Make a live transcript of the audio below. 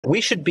We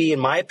should be, in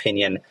my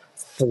opinion,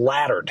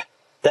 flattered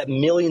that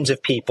millions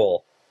of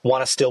people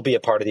want to still be a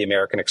part of the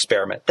American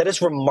experiment. That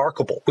is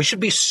remarkable. We should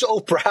be so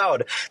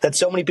proud that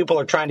so many people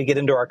are trying to get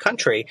into our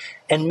country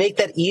and make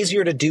that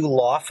easier to do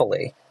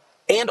lawfully.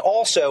 And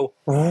also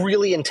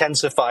really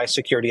intensify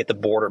security at the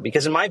border.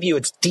 Because in my view,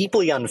 it's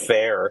deeply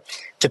unfair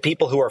to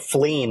people who are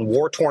fleeing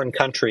war-torn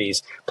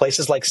countries,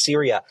 places like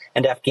Syria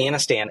and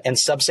Afghanistan and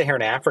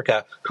sub-Saharan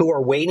Africa, who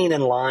are waiting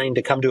in line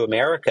to come to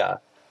America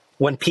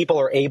when people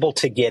are able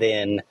to get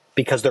in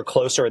because they're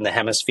closer in the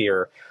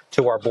hemisphere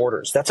to our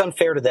borders. That's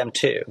unfair to them,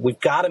 too. We've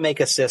got to make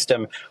a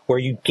system where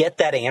you get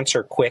that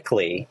answer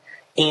quickly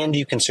and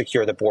you can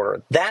secure the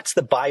border. That's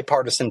the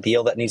bipartisan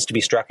deal that needs to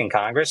be struck in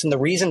Congress. And the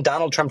reason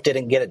Donald Trump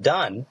didn't get it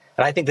done,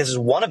 and I think this is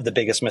one of the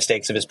biggest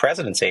mistakes of his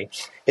presidency,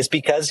 is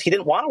because he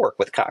didn't want to work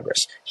with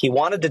Congress. He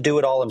wanted to do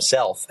it all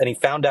himself, and he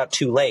found out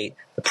too late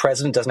the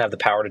president doesn't have the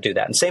power to do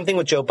that. And same thing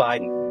with Joe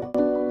Biden.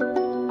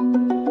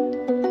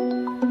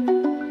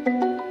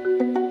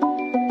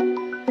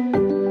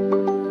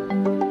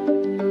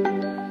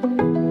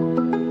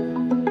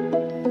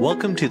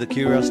 Welcome to the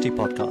Curiosity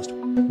Podcast,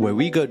 where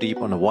we go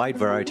deep on a wide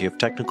variety of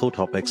technical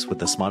topics with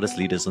the smartest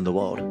leaders in the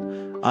world.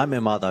 I'm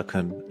Immad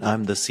and Raj.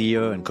 I'm the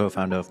CEO and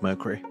co-founder of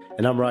Mercury.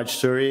 And I'm Raj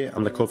Suri.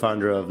 I'm the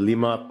co-founder of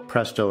Lima,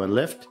 Presto, and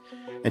Lyft.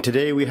 And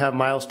today we have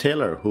Miles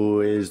Taylor,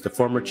 who is the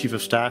former chief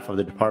of staff of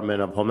the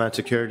Department of Homeland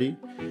Security.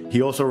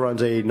 He also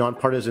runs a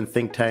nonpartisan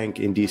think tank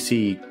in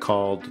D.C.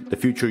 called The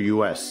Future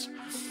U.S.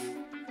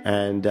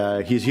 And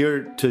he's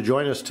here to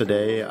join us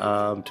today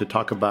to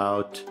talk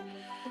about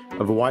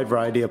a wide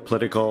variety of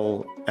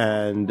political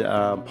and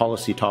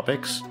policy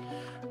topics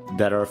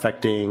that are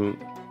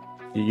affecting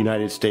the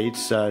United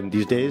States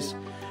these days.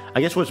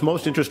 I guess what's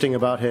most interesting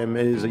about him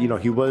is,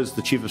 he was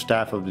the chief of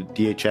staff of the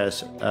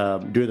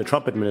DHS during the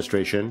Trump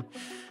administration,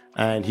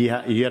 and he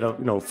had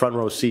a front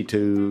row seat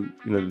to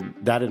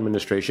that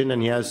administration,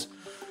 and he has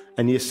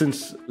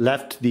since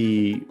left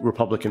the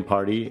Republican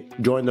Party,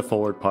 joined the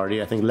Forward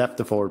Party. I think left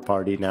the Forward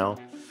Party now.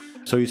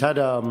 So he's had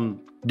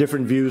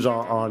different views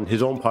on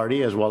his own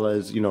party as well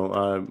as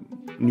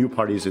new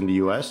parties in the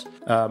U.S.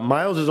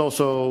 Miles is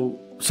also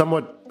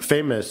somewhat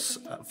famous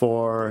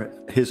for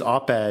his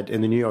op-ed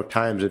in the New York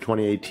Times in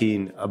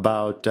 2018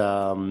 about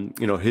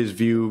his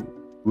view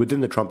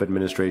within the Trump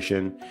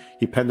administration.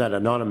 He penned that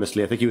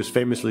anonymously. I think he was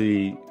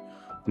famously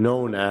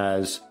known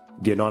as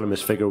the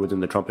anonymous figure within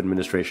the Trump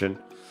administration,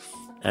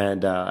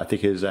 and I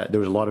think there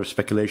was a lot of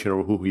speculation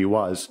over who he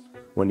was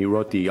when he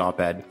wrote the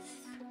op-ed.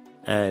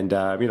 And,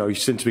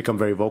 he's since become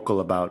very vocal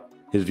about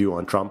his view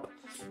on Trump.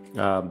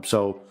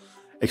 So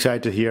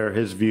excited to hear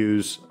his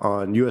views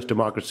on U.S.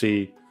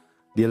 democracy,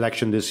 the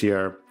election this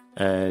year,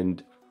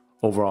 and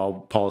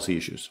overall policy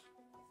issues.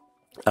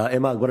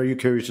 Immad, what are you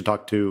curious to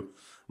talk to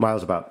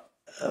Miles about?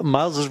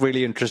 Miles is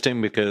really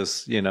interesting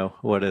because,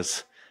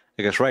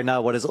 right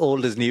now, what is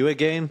old is new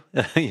again.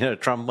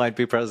 Trump might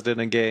be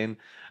president again.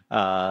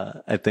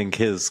 I think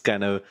his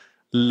kind of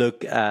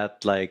look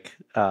at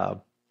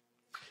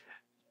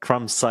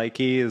Trump's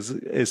psyche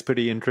is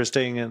pretty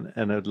interesting,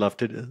 and we'd love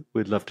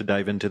to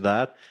dive into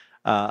that.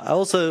 I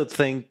also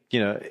think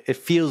it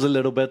feels a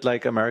little bit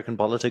like American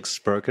politics is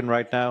broken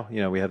right now.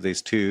 We have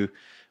these two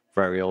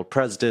very old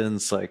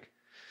presidents.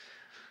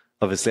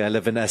 Obviously, I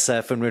live in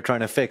SF, and we're trying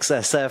to fix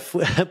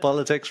SF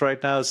politics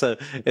right now. So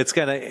it's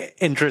kind of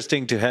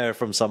interesting to hear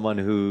from someone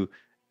who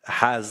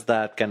has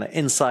that kind of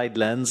inside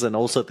lens and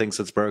also thinks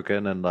it's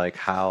broken, and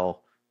how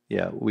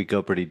we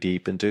go pretty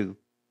deep into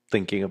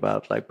thinking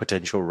about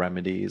potential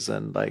remedies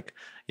and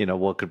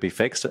what could be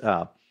fixed.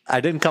 I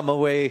didn't come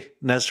away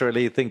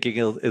necessarily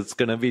thinking it's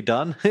going to be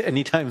done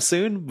anytime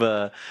soon,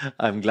 but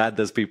I'm glad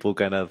there's people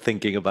kind of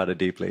thinking about it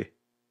deeply.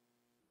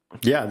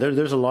 Yeah,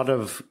 there's a lot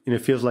of, it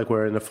feels like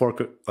we're in the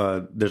fork.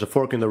 There's a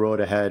fork in the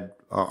road ahead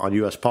on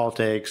U.S.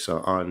 politics,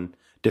 on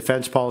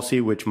defense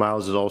policy, which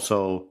Miles is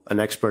also an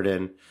expert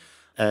in,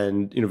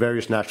 and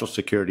various national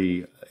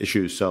security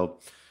issues. So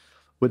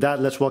with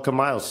that, let's welcome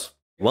Miles.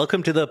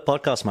 Welcome to the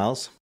podcast,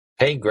 Miles.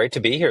 Hey, great to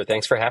be here.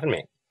 Thanks for having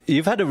me.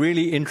 You've had a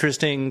really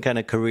interesting kind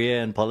of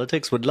career in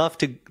politics. Would love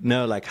to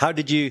know, how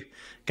did you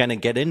kind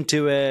of get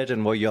into it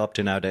and what you're up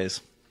to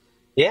nowadays?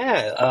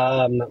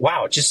 Yeah.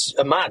 Wow. Just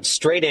Immad,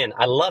 straight in.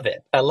 I love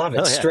it.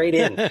 Straight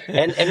in.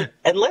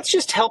 And let's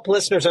just help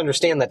listeners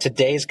understand that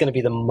today is going to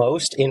be the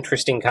most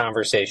interesting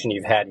conversation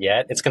you've had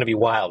yet. It's going to be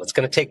wild. It's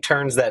going to take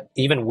turns that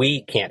even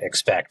we can't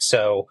expect.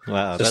 So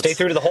stay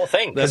through to the whole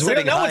thing, because we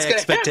don't know what's going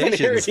to happen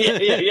here.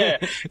 Yeah.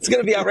 It's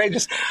going to be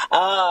outrageous.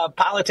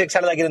 Politics.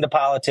 How did I get into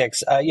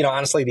politics?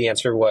 Honestly, the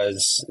answer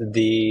was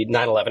the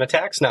 9/11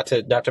 attacks. Not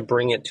to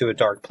bring it to a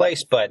dark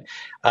place, but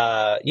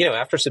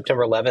after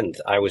September 11th,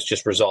 I was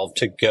just resolved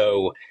to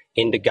go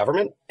into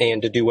government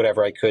and to do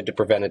whatever I could to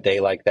prevent a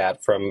day like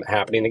that from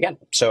happening again.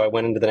 So I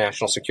went into the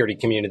national security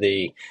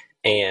community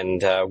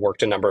and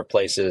worked a number of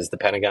places, the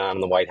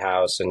Pentagon, the White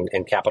House, and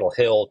Capitol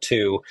Hill,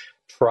 to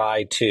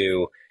try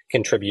to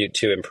contribute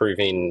to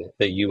improving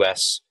the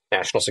U.S.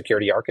 national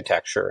security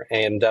architecture.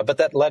 And but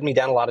that led me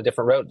down a lot of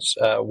different roads,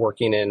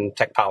 working in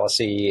tech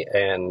policy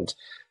and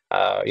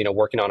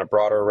working on a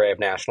broader array of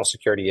national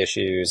security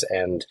issues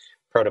and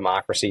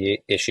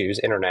pro-democracy issues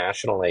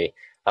internationally.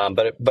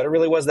 But it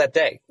really was that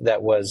day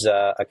that was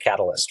a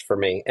catalyst for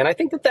me. And I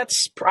think that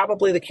that's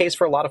probably the case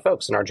for a lot of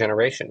folks in our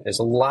generation, is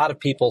a lot of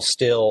people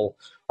still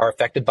are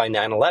affected by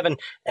 9/11.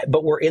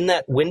 But we're in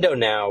that window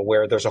now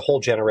where there's a whole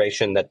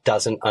generation that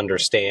doesn't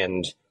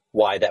understand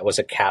why that was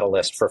a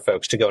catalyst for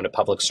folks to go into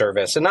public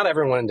service. And not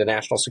everyone into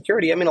national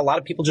security. I mean, a lot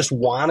of people just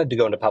wanted to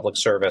go into public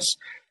service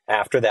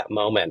after that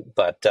moment.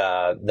 But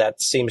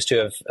that seems to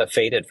have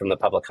faded from the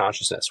public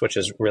consciousness, which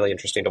is really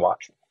interesting to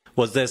watch.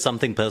 Was there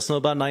something personal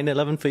about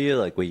 9/11 for you?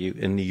 Like, were you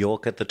in New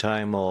York at the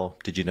time, or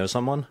did you know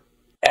someone?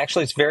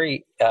 Actually, it's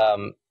very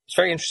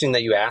interesting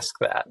that you ask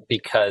that,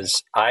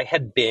 because I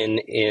had been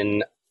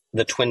in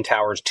the Twin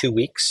Towers 2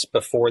 weeks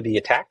before the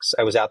attacks.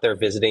 I was out there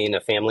visiting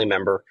a family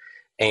member,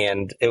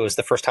 and it was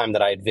the first time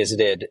that I had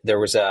visited. There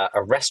was a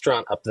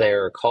restaurant up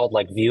there called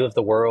like View of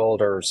the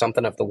World or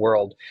something of the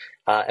World.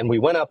 And we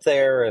went up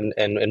there and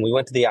we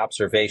went to the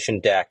observation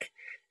deck.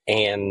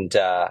 And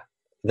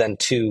then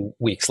 2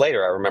 weeks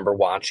later, I remember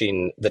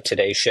watching the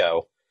Today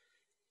Show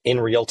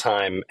in real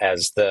time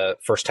as the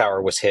first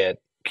tower was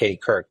hit. Katie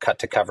Couric cut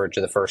to coverage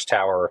of the first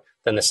tower.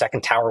 Then the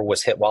second tower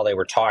was hit while they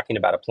were talking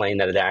about a plane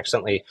that had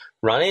accidentally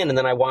run in. And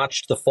then I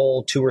watched the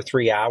full 2 or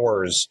 3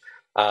 hours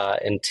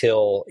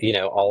until,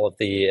 all of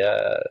the,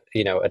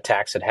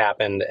 attacks had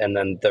happened. And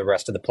then the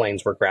rest of the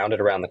planes were grounded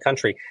around the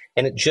country.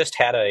 And it just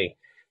had a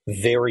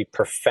very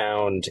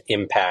profound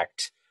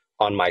impact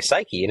on my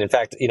psyche. And in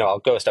fact, I'll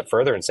go a step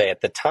further and say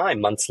at the time,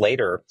 months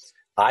later,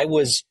 I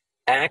was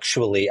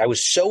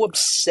so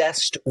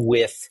obsessed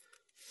with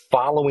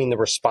following the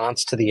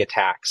response to the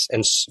attacks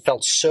and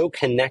felt so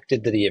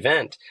connected to the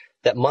event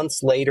that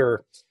months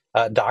later,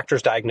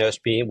 doctors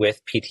diagnosed me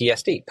with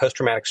PTSD,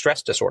 post-traumatic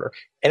stress disorder.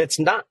 And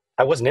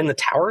I wasn't in the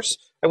towers.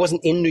 I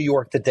wasn't in New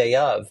York the day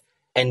of.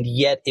 And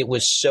yet it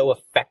was so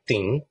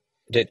affecting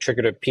that it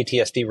triggered a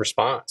PTSD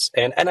response.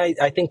 And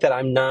I think that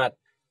I'm not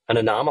an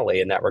anomaly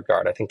in that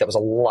regard. I think that was a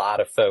lot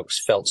of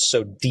folks felt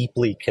so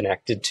deeply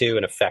connected to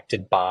and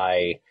affected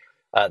by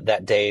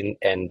that day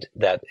and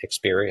that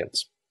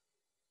experience.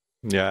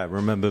 Yeah, I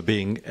remember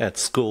being at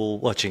school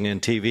watching on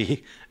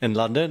TV in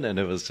London, and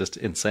it was just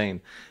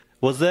insane.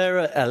 Was there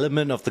an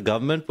element of the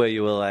government where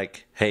you were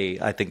like, hey,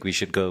 I think we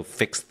should go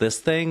fix this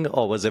thing?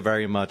 Or was it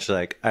very much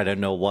like, I don't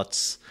know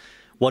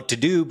what to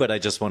do, but I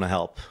just want to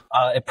help?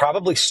 It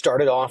probably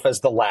started off as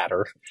the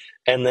latter,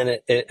 and then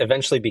it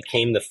eventually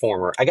became the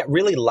former. I got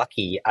really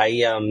lucky.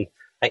 I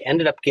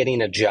ended up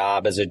getting a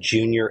job as a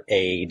junior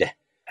aide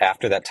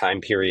after that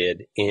time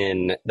period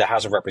in the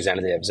House of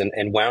Representatives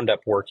and wound up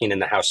working in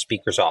the House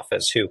Speaker's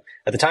office, who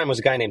at the time was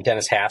a guy named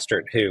Dennis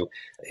Hastert, who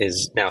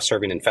is now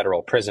serving in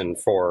federal prison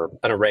for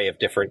an array of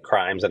different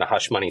crimes and a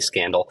hush money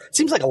scandal. It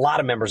seems like a lot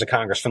of members of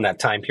Congress from that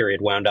time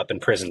period wound up in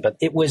prison, but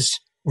it was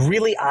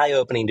really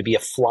eye-opening to be a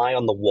fly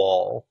on the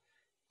wall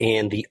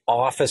in the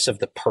office of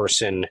the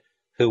person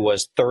who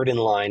was third in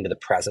line to the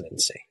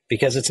presidency.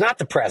 Because it's not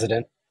the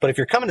president, but if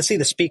you're coming to see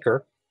the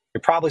speaker,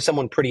 you're probably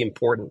someone pretty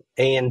important.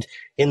 And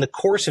in the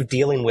course of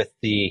dealing with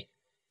the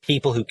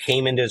people who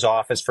came into his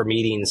office for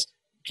meetings,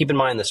 keep in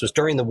mind this was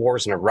during the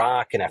wars in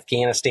Iraq and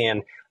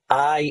Afghanistan,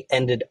 I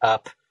ended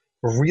up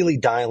really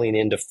dialing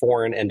into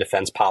foreign and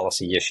defense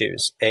policy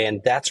issues.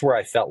 And that's where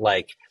I felt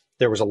like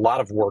there was a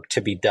lot of work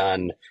to be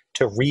done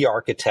to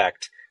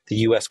re-architect the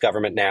U.S.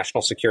 government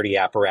national security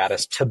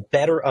apparatus to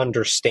better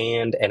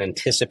understand and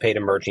anticipate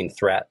emerging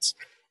threats.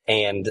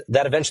 And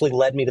that eventually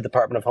led me to the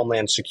Department of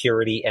Homeland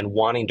Security and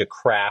wanting to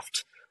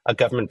craft a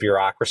government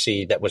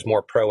bureaucracy that was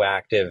more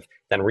proactive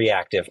than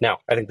reactive. Now,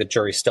 I think the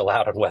jury's still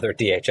out on whether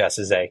DHS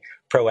is a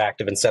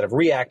proactive instead of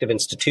reactive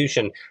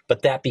institution,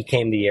 but that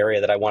became the area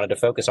that I wanted to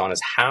focus on,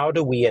 is how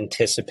do we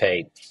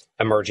anticipate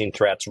emerging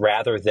threats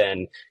rather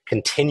than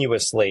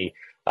continuously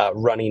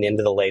running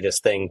into the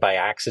latest thing by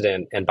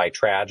accident and by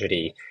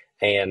tragedy.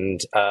 And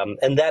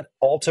that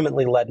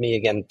ultimately led me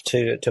again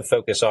to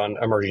focus on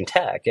emerging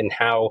tech and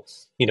how,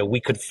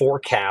 we could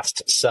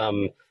forecast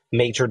some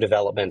major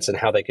developments and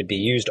how they could be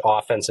used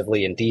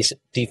offensively and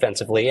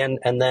defensively.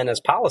 And then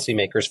as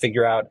policymakers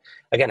figure out,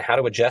 again, how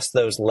to adjust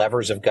those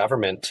levers of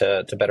government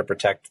to better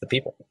protect the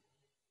people.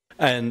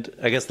 And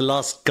I guess the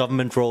last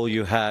government role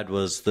you had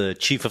was the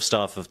chief of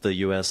staff of the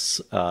U.S.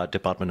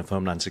 Department of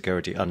Homeland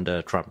Security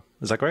under Trump.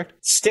 Is that correct?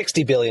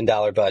 $60 billion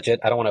budget.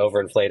 I don't want to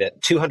overinflate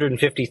it.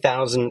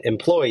 250,000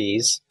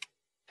 employees,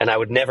 and I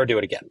would never do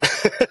it again.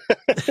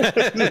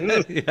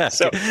 Yeah.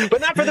 But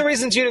not for the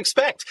reasons you'd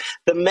expect.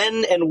 The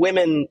men and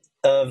women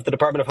of the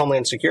Department of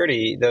Homeland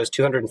Security, those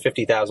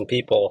 250,000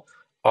 people,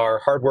 are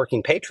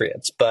hardworking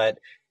patriots. But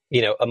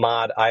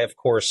Immad, I, of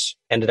course,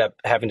 ended up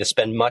having to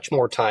spend much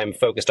more time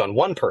focused on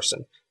one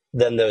person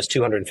than those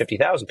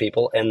 250,000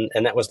 people. And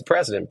that was the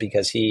president,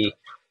 because he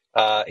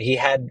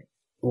had,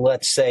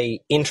 let's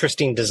say,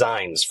 interesting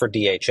designs for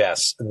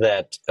DHS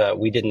that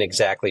we didn't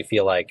exactly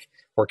feel like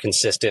were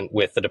consistent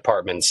with the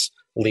department's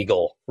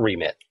legal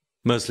remit.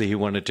 Mostly he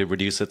wanted to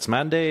reduce its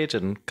mandate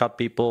and cut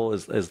people.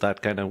 Is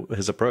that kind of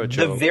his approach?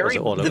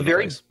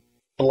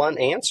 blunt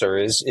answer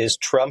is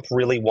Trump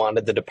really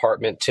wanted the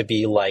department to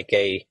be like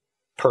a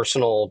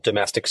personal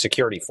domestic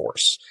security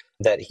force,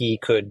 that he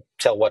could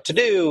tell what to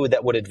do,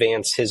 that would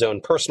advance his own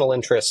personal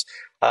interests.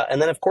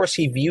 And then, of course,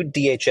 he viewed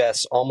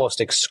DHS almost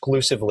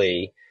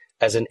exclusively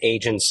as an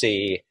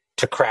agency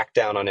to crack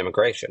down on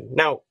immigration.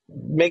 Now,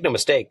 make no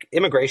mistake,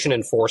 immigration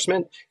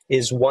enforcement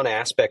is one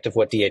aspect of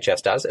what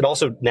DHS does. It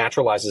also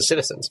naturalizes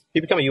citizens. If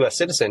you become a U.S.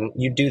 citizen,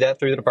 you do that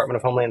through the Department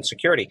of Homeland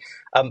Security.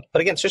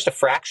 But again, it's just a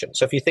fraction.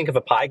 So if you think of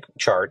a pie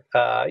chart,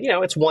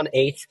 it's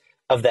 1/8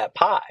 of that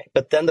pie.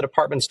 But then the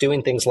department's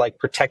doing things like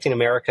protecting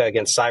America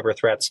against cyber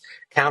threats,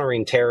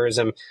 countering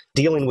terrorism,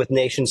 dealing with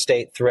nation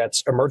state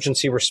threats,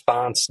 emergency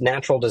response,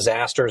 natural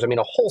disasters. I mean,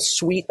 a whole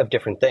suite of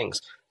different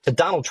things. To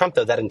Donald Trump,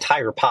 though, that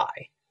entire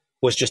pie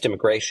was just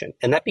immigration.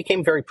 And that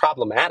became very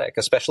problematic,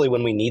 especially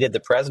when we needed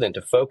the president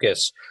to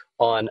focus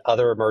on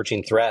other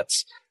emerging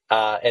threats.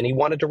 And he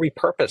wanted to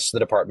repurpose the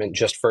department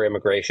just for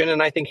immigration.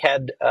 And I think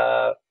had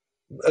a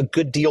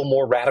good deal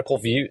more radical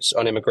views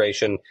on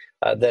immigration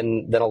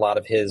than a lot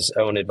of his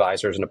own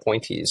advisors and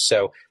appointees.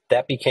 So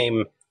that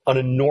became an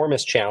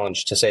enormous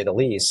challenge, to say the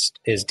least,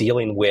 is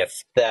dealing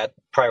with that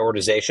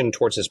prioritization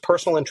towards his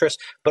personal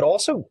interests, but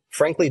also,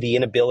 frankly, the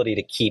inability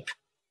to keep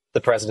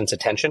the president's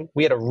attention.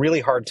 We had a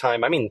really hard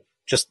time. I mean,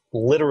 just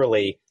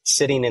literally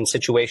sitting in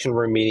situation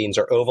room meetings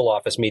or Oval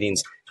Office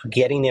meetings,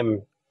 getting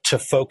him to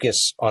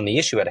focus on the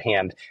issue at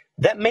hand.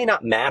 That may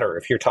not matter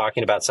if you're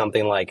talking about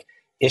something like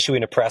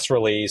issuing a press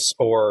release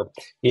or,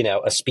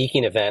 a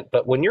speaking event.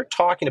 But when you're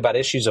talking about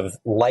issues of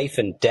life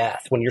and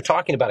death, when you're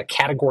talking about a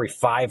Category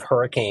 5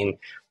 hurricane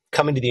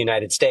coming to the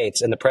United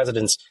States and the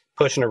president's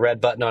pushing a red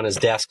button on his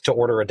desk to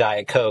order a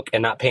Diet Coke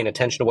and not paying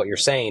attention to what you're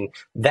saying,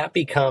 that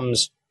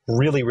becomes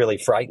really, really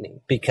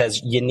frightening,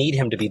 because you need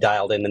him to be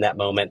dialed in that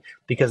moment,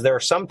 because there are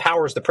some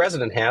powers the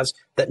president has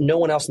that no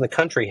one else in the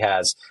country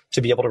has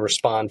to be able to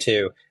respond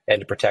to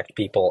and to protect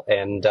people.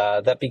 And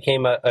that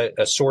became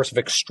a source of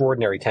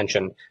extraordinary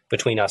tension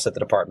between us at the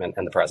department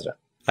and the president.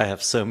 I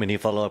have so many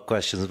follow-up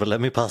questions, but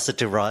let me pass it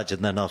to Raj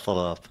and then I'll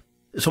follow up.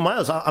 So,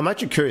 Miles, I'm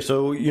actually curious.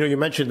 So, you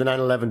mentioned the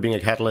 9/11 being a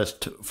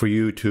catalyst for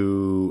you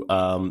to,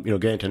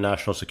 get into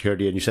national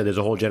security, and you said there's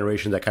a whole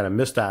generation that kind of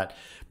missed that.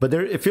 But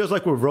it feels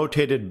like we've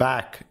rotated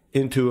back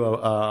into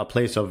a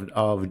place of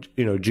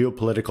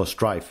geopolitical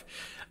strife,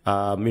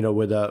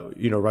 with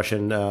the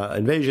Russian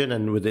invasion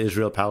and with the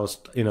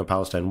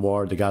Israel-Palestine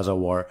war, the Gaza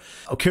war.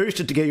 I'm curious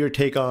to get your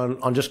take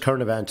on just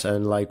current events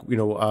and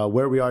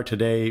where we are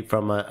today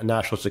from a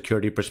national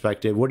security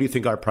perspective. What do you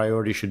think our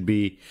priority should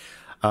be?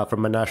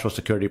 From a national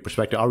security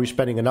perspective, are we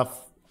spending enough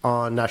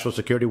on national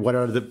security? What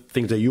are the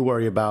things that you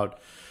worry about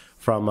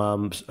from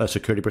a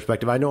security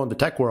perspective? I know in the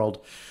tech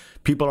world,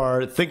 people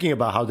are thinking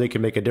about how they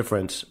can make a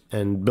difference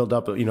and build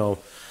up,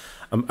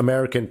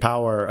 American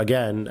power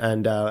again.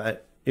 And,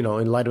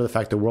 in light of the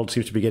fact the world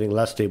seems to be getting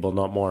less stable,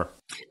 not more.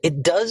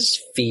 It does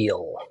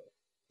feel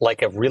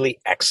like a really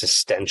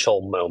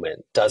existential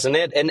moment, doesn't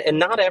it? And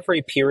not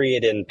every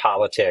period in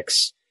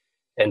politics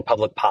and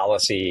public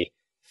policy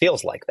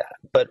feels like that.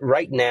 But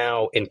right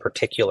now, in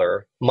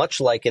particular,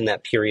 much like in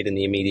that period in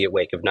the immediate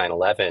wake of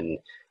 9/11,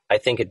 I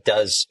think it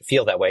does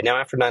feel that way. Now,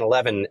 after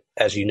 9/11,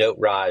 as you note,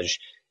 Raj,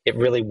 it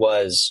really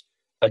was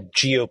a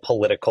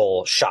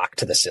geopolitical shock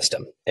to the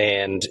system.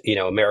 And,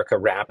 America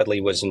rapidly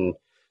was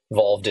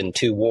involved in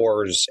 2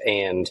 wars,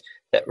 and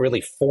that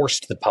really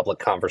forced the public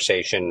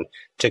conversation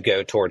to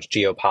go towards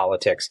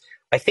geopolitics.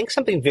 I think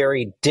something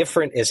very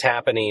different is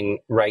happening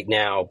right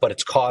now, but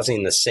it's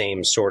causing the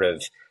same sort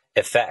of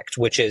effect,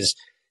 which is,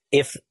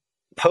 if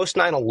post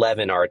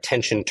 9/11 our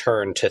attention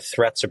turned to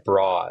threats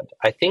abroad,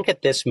 I think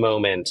at this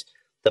moment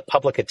the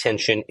public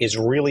attention is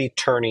really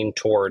turning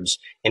towards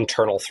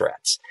internal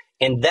threats.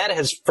 And that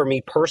has, for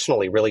me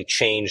personally, really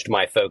changed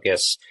my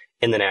focus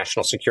in the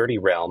national security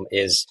realm.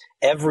 Is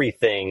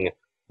everything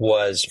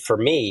was, for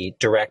me,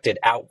 directed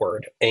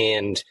outward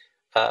and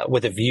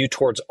with a view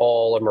towards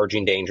all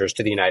emerging dangers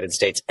to the United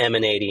States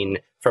emanating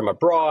from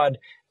abroad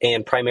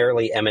and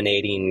primarily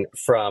emanating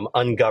from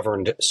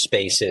ungoverned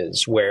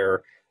spaces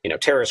where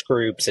terrorist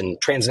groups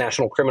and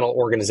transnational criminal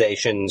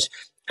organizations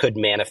could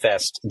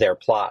manifest their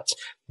plots.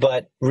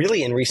 But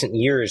really, in recent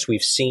years,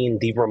 we've seen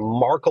the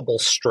remarkable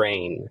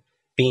strain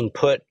being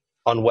put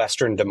on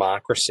Western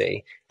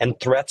democracy and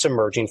threats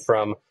emerging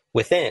from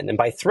within. And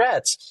by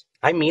threats,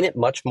 I mean it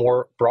much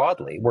more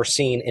broadly. We're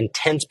seeing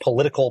intense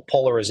political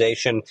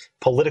polarization,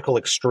 political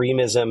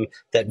extremism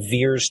that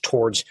veers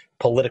towards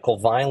political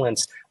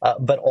violence,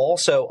 but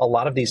also a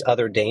lot of these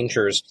other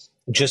dangers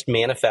just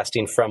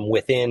manifesting from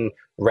within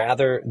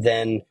rather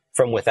than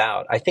from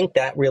without. I think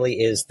that really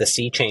is the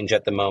sea change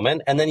at the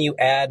moment. And then you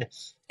add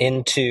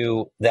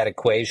into that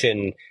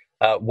equation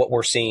what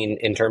we're seeing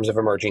in terms of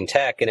emerging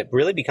tech, and it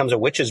really becomes a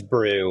witch's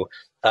brew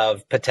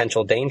of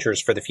potential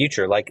dangers for the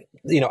future. Like,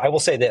 I will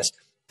say this,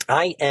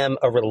 I am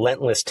a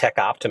relentless tech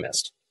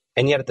optimist.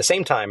 And yet at the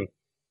same time,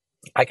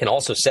 I can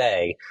also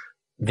say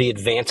the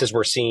advances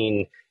we're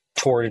seeing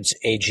towards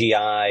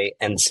AGI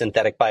and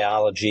synthetic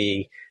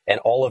biology and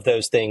all of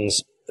those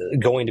things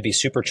going to be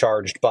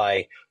supercharged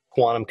by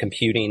quantum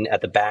computing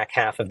at the back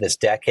half of this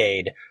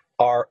decade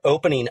are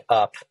opening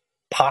up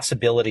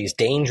possibilities,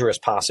 dangerous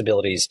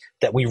possibilities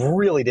that we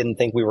really didn't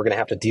think we were going to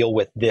have to deal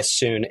with this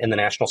soon in the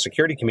national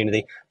security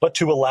community, but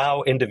to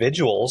allow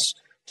individuals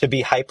to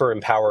be hyper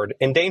empowered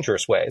in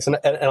dangerous ways. And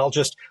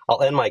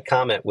I'll end my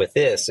comment with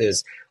this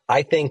is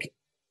I think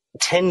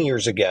 10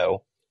 years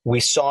ago, we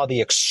saw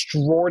the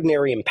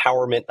extraordinary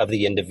empowerment of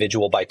the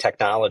individual by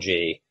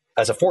technology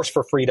as a force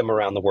for freedom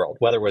around the world,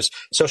 whether it was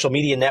social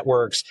media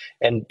networks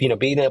and,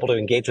 being able to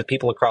engage with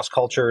people across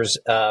cultures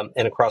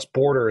and across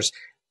borders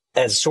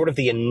as sort of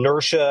the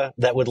inertia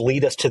that would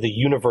lead us to the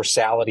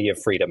universality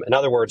of freedom. In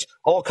other words,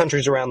 all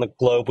countries around the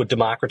globe would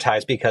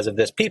democratize because of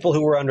this. People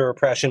who were under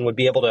oppression would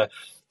be able to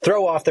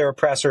throw off their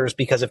oppressors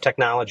because of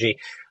technology.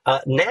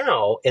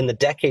 Now, in the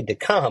decade to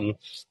come,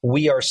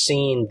 we are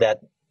seeing that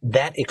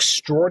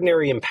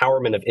extraordinary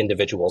empowerment of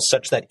individuals,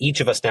 such that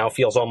each of us now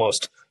feels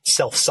almost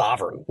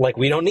self-sovereign, like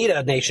we don't need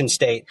a nation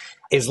state,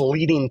 is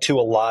leading to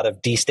a lot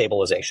of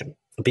destabilization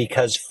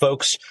because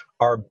folks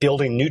are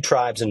building new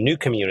tribes and new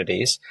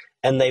communities,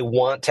 and they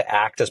want to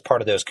act as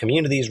part of those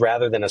communities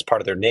rather than as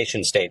part of their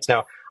nation states.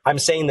 Now, I'm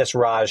saying this,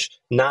 Raj,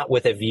 not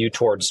with a view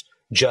towards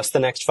just the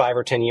next 5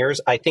 or 10 years.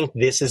 I think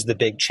this is the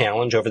big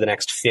challenge over the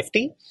next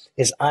 50,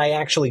 is I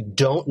actually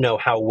don't know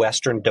how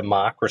Western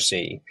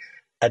democracy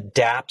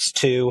adapts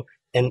to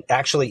and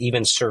actually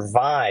even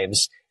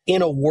survives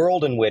in a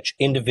world in which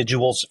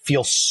individuals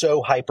feel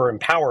so hyper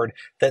empowered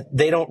that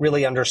they don't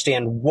really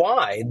understand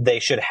why they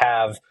should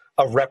have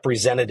a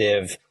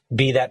representative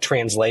be that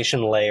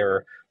translation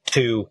layer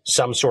to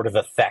some sort of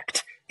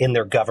effect in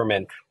their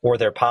government or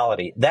their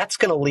polity. That's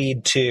going to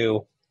lead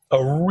to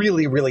a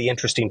really, really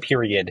interesting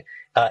period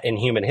in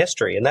human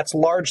history. And that's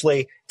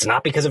largely, it's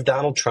not because of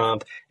Donald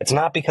Trump. It's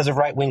not because of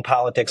right-wing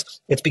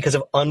politics. It's because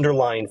of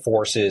underlying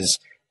forces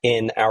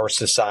in our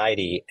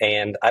society.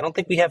 And I don't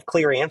think we have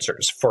clear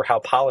answers for how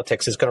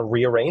politics is going to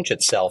rearrange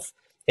itself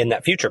in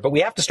that future. But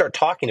we have to start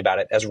talking about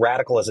it, as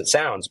radical as it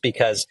sounds,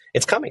 because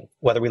it's coming,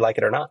 whether we like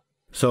it or not.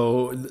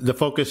 So the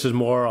focus is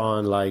more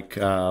on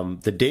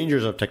the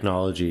dangers of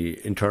technology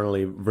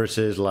internally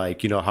versus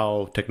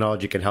how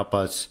technology can help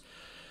us,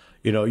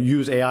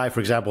 use AI,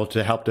 for example,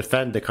 to help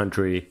defend the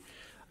country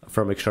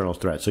from external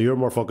threats. So you're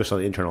more focused on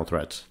the internal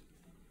threats.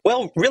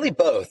 Well, really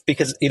both,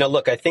 because,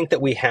 look, I think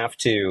we've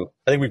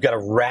got to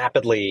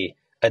rapidly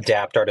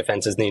adapt our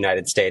defenses in the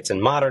United States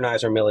and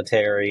modernize our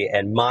military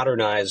and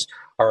modernize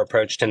our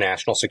approach to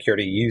national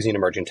security using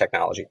emerging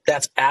technology.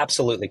 That's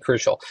absolutely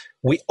crucial.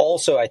 We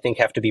also, I think,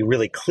 have to be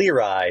really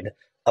clear-eyed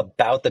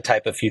about the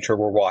type of future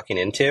we're walking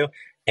into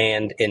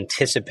and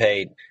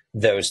anticipate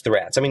those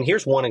threats. I mean,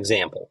 here's one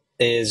example.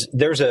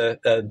 There's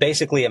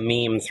basically a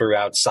meme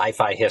throughout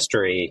sci-fi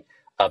history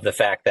of the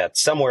fact that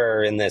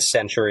somewhere in this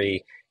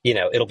century,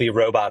 it'll be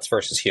robots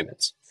versus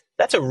humans.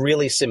 That's a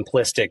really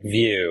simplistic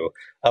view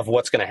of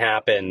what's going to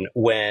happen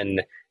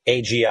when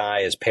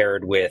AGI is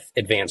paired with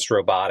advanced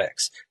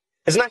robotics.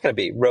 It's not going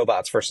to be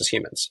robots versus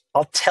humans.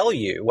 I'll tell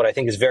you what I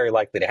think is very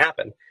likely to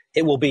happen.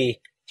 It will be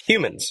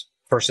humans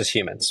versus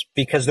humans,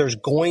 because there's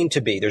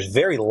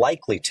very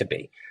likely to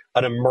be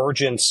an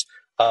emergence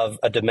of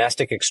a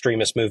domestic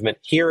extremist movement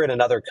here and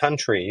in other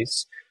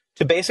countries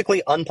to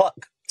basically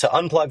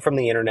unplug from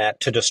the internet,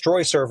 to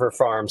destroy server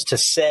farms, to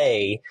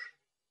say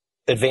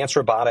advanced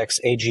robotics,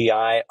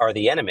 AGI are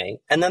the enemy.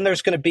 And then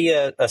there's going to be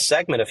a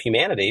segment of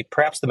humanity,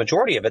 perhaps the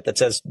majority of it, that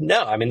says,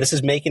 no, this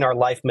is making our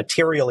life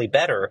materially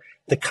better.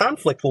 The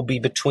conflict will be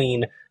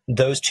between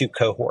those two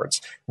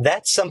cohorts.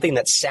 That's something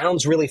that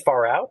sounds really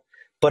far out,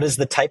 but is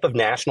the type of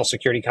national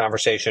security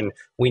conversation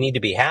we need to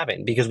be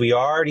having, because we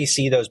already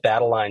see those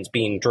battle lines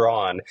being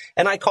drawn.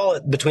 And I call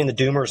it between the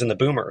doomers and the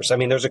boomers.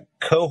 There's a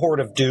cohort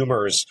of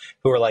doomers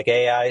who are like,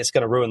 AI is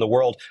going to ruin the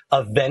world.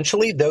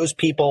 Eventually, those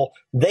people,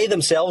 they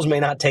themselves may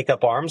not take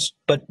up arms,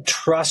 but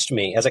trust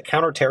me, as a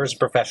counterterrorism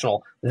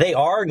professional, they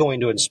are going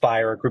to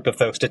inspire a group of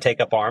folks to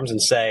take up arms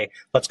and say,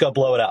 let's go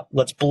blow it up.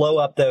 Let's blow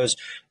up those,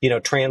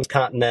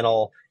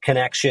 transcontinental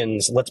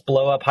connections. Let's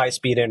blow up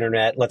high-speed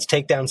internet. Let's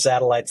take down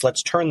satellites.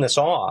 Let's turn this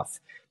off,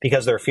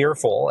 because they're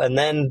fearful. And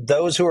then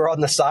those who are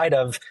on the side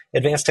of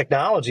advanced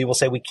technology will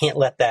say, we can't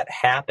let that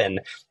happen.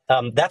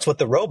 That's what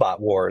the robot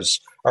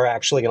wars are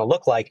actually going to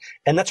look like.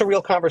 And that's a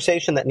real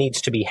conversation that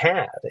needs to be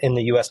had in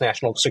the U.S.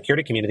 national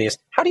security community, is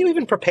how do you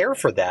even prepare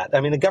for that?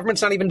 The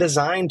government's not even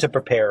designed to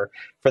prepare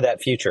for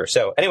that future.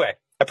 So anyway,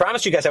 I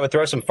promised you guys I would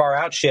throw some far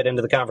out shit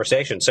into the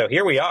conversation. So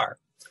here we are.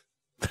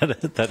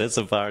 That is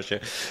a far share.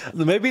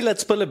 Maybe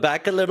let's pull it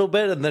back a little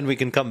bit, and then we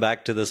can come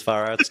back to this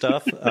far out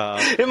stuff.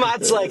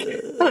 Immad's like, I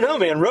don't know,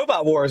 man.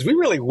 Robot wars. We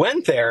really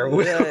went there.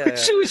 We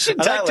should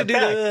dial it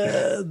back. I'd like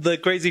to do the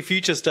crazy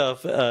future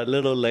stuff a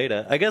little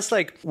later. I guess,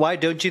 why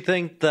don't you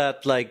think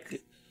that,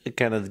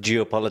 kind of the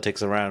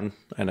geopolitics around,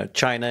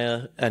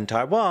 China and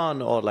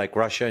Taiwan, or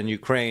Russia and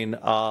Ukraine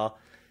are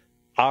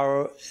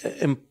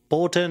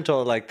important,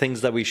 or things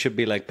that we should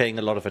be paying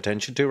a lot of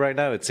attention to right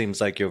now? It seems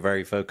like you're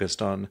very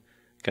focused on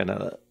kind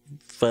of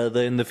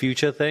further in the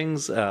future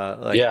things.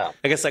 I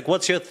guess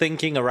what's your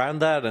thinking around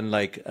that? And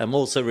I'm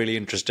also really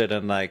interested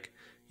in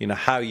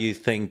how you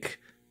think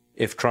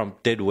if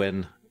Trump did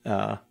win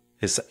a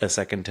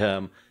second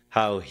term,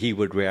 how he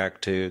would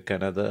react to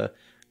kind of the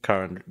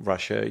current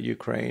Russia,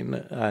 Ukraine,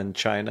 and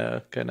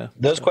China kind of.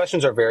 Those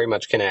questions are very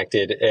much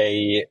connected.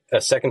 A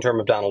second term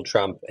of Donald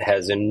Trump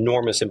has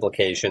enormous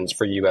implications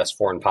for U.S.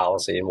 foreign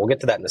policy, and we'll get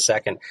to that in a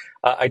second.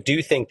 I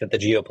do think that the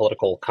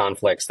geopolitical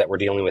conflicts that we're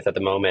dealing with at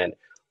the moment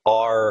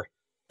are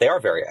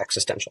very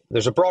existential.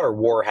 There's a broader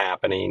war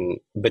happening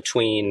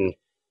between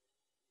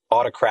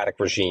autocratic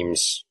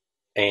regimes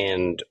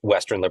and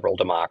Western liberal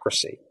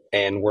democracy.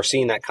 And we're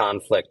seeing that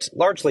conflict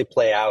largely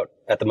play out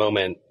at the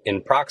moment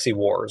in proxy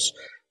wars.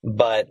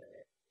 But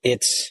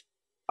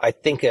I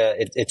think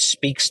it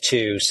speaks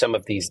to some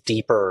of these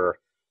deeper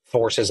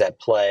forces at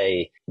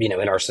play,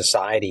 in our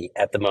society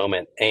at the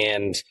moment.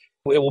 And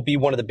it will be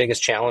one of the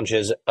biggest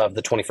challenges of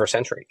the 21st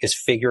century is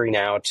figuring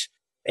out,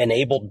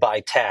 enabled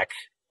by tech,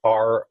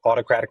 are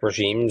autocratic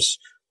regimes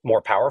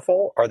more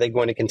powerful? Are they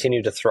going to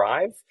continue to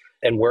thrive?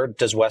 And where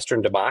does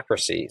Western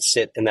democracy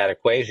sit in that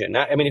equation?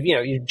 Now, I mean, if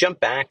you jump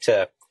back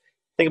to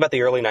think about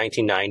the early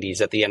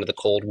 1990s at the end of the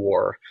Cold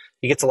War.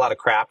 He gets a lot of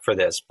crap for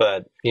this,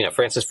 but,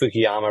 Francis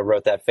Fukuyama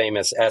wrote that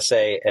famous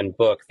essay and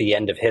book, The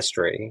End of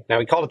History. Now,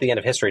 he called it The End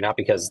of History, not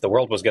because the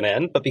world was going to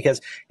end, but because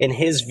in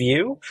his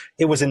view,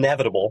 it was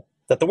inevitable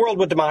that the world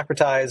would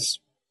democratize,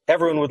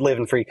 everyone would live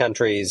in free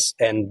countries,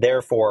 and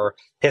therefore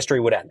history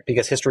would end,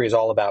 because history is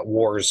all about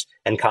wars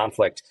and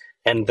conflict,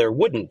 and there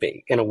wouldn't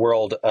be in a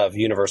world of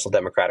universal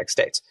democratic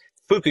states.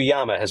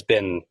 Fukuyama has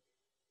been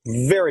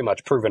very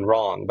much proven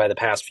wrong by the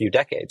past few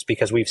decades,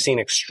 because we've seen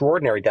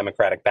extraordinary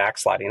democratic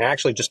backsliding. I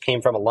actually just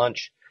came from a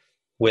lunch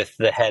with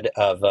the head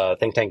of a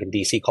think tank in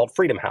DC called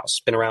Freedom House.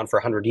 Been around for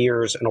 100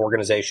 years, an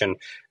organization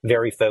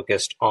very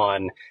focused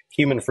on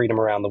human freedom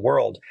around the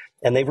world.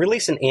 And they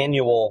release an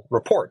annual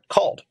report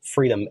called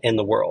Freedom in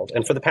the World.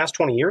 And for the past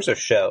 20 years or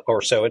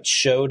so, it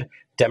showed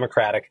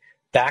democratic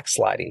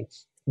backsliding.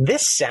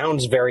 This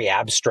sounds very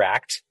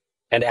abstract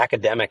and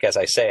academic as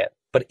I say it,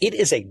 but it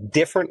is a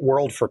different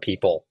world for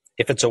people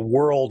if it's a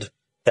world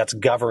that's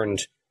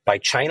governed by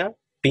China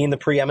being the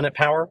preeminent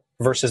power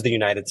versus the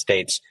United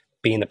States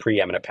being the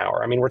preeminent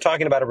power. I mean, we're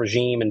talking about a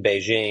regime in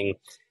Beijing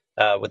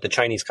with the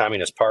Chinese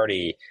Communist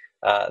Party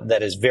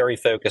that is very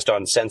focused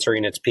on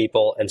censoring its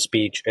people and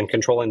speech and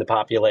controlling the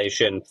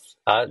population.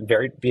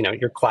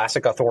 Your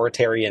classic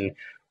authoritarian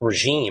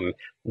regime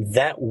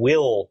that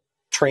will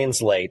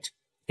translate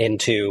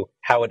into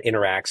how it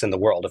interacts in the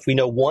world. If we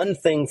know one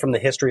thing from the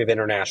history of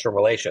international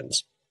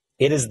relations,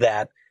 it is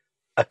that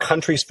a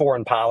country's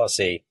foreign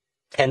policy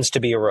tends to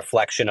be a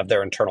reflection of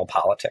their internal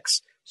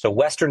politics. So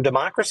Western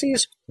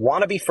democracies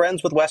want to be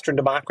friends with Western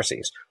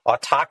democracies.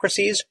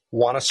 Autocracies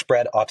want to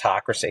spread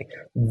autocracy.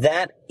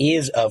 That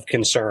is of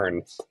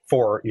concern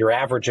for your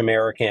average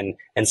American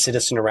and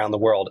citizen around the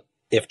world.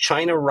 If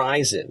China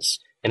rises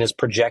and is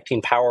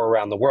projecting power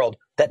around the world,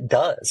 that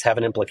does have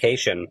an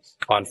implication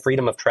on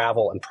freedom of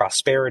travel and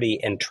prosperity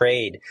and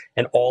trade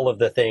and all of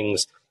the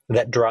things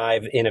that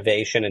drive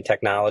innovation and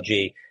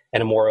technology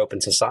and a more open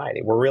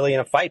society. We're really in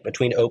a fight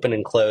between open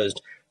and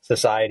closed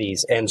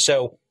societies. And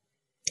so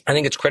I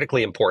think it's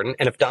critically important.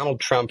 And if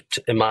Donald Trump,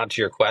 Immad,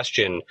 to your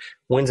question,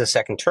 wins a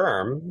second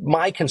term,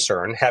 my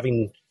concern,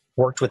 having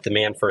worked with the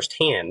man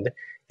firsthand,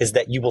 is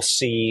that you will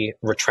see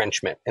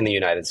retrenchment in the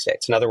United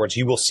States. In other words,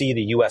 you will see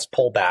the U.S.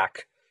 pull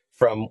back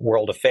from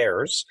world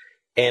affairs.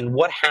 And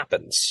what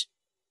happens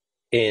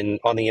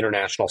on the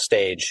international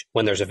stage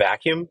when there's a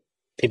vacuum?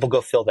 People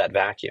go fill that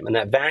vacuum, and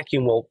that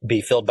vacuum will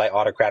be filled by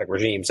autocratic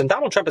regimes. And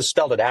Donald Trump has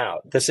spelled it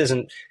out. This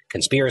isn't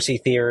conspiracy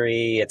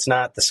theory. It's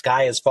not the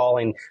sky is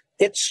falling.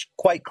 It's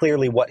quite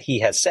clearly what he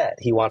has said.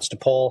 He wants to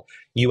pull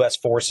U.S.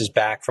 forces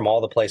back from all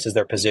the places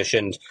they're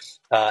positioned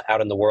out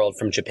in the world,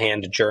 from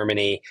Japan to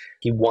Germany.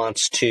 He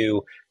wants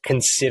to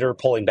consider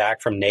pulling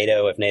back from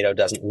NATO if NATO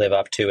doesn't live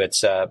up to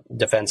its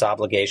defense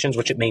obligations,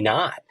 which it may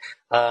not.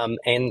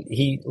 And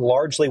he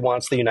largely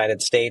wants the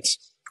United States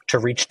to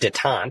reach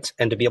détente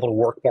and to be able to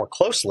work more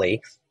closely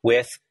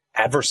with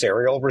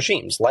adversarial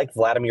regimes like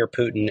Vladimir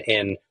Putin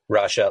in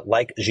Russia,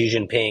 like Xi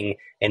Jinping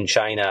in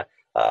China,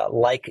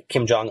 like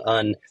Kim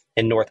Jong-un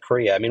in North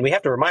Korea. I mean, we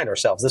have to remind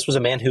ourselves, this was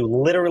a man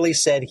who literally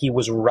said he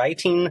was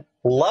writing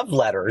love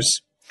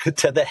letters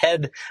to the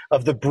head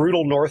of the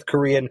brutal North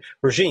Korean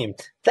regime.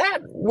 That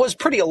was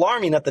pretty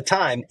alarming at the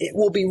time. It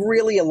will be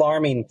really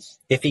alarming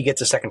if he gets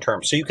a second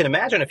term. So you can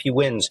imagine if he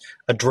wins,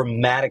 a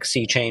dramatic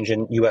sea change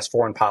in U.S.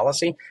 foreign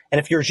policy. And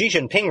if you're Xi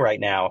Jinping right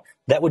now,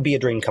 that would be a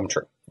dream come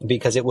true,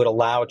 because it would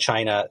allow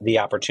China the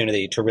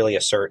opportunity to really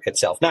assert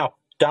itself. Now,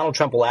 Donald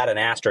Trump will add an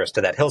asterisk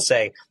to that. He'll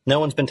say, no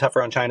one's been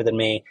tougher on China than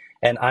me,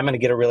 and I'm going to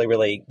get a really,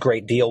 really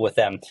great deal with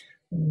them.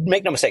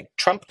 Make no mistake,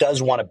 Trump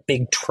does want a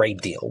big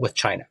trade deal with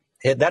China.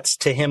 That's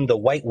to him the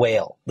white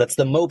whale. That's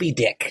the Moby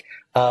Dick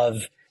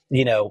of,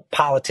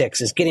 politics,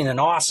 is getting an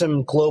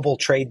awesome global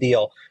trade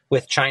deal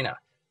with China.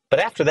 But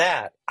after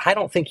that, I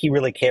don't think he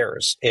really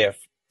cares if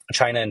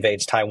China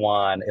invades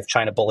Taiwan, if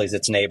China bullies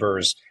its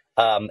neighbors.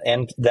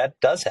 And that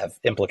does have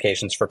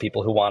implications for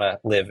people who want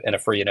to live in a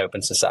free and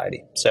open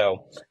society.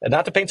 So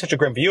not to paint such a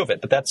grim view of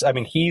it, but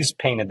he's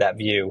painted that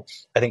view,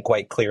 I think,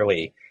 quite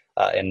clearly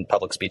in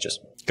public speeches.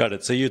 Got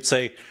it. So you'd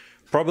say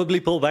probably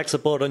pull back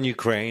support on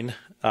Ukraine,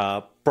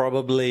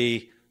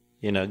 probably,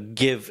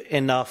 give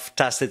enough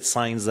tacit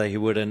signs that he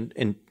wouldn't,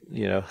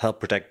 help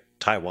protect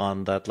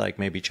Taiwan, that like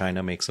maybe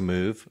China makes a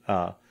move.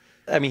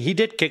 I mean, he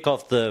did kick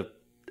off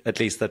at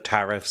least the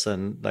tariffs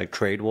and like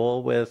trade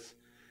war with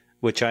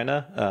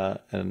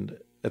China. And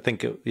I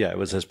think, it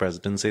was his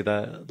presidency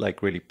that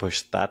like really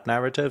pushed that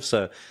narrative.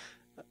 So,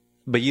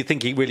 but you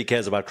think he really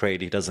cares about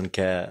trade? He doesn't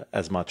care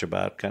as much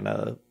about kind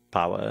of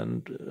power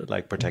and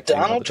like protecting.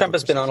 Donald Trump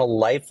has been on a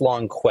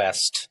lifelong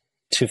quest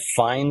to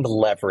find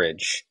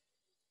leverage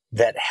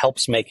that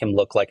helps make him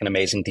look like an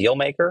amazing deal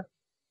maker,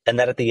 and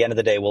that at the end of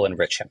the day will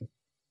enrich him.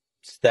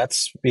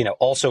 That's,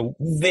 also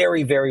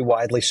very, very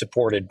widely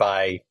supported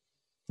by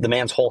the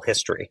man's whole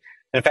history.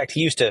 And in fact,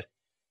 he used to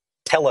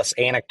tell us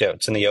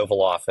anecdotes in the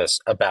Oval Office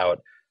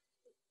about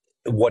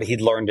what he'd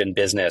learned in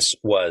business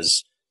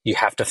was you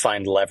have to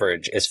find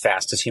leverage as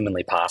fast as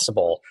humanly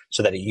possible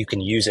so that you can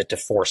use it to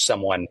force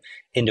someone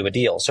into a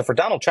deal. So for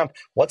Donald Trump,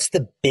 what's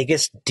the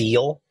biggest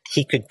deal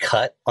he could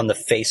cut on the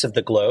face of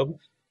the globe?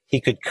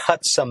 He could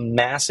cut some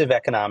massive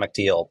economic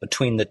deal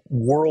between the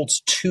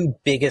world's two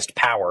biggest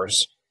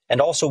powers.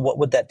 And also, what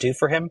would that do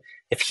for him?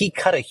 If he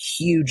cut a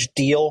huge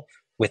deal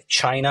with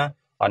China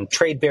on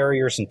trade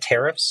barriers and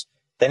tariffs,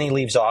 then he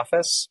leaves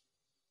office.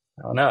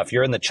 I don't know. If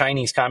you're in the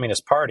Chinese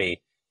Communist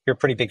Party, you're a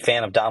pretty big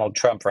fan of Donald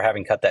Trump for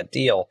having cut that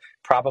deal,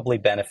 probably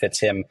benefits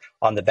him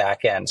on the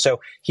back end. So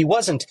he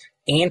wasn't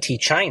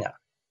anti-China.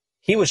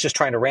 He was just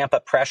trying to ramp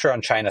up pressure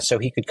on China so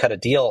he could cut a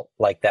deal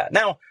like that.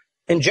 Now,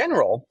 in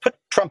general, put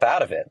Trump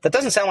out of it. That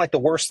doesn't sound like the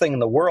worst thing in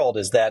the world,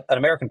 is that an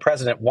American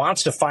president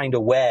wants to find a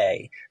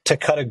way to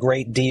cut a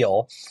great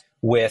deal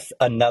with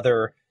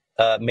another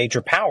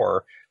major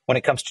power when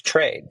it comes to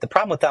trade. The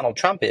problem with Donald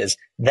Trump is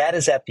that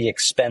is at the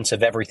expense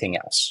of everything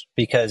else,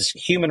 because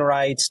human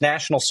rights,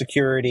 national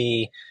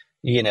security,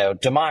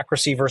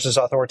 democracy versus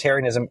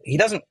authoritarianism, he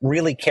doesn't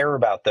really care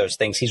about those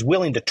things. He's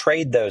willing to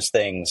trade those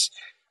things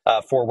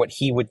for what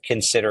he would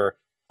consider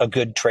a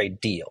good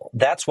trade deal.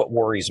 That's what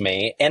worries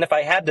me. And if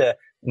I had to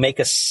make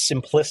a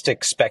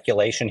simplistic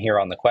speculation here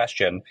on the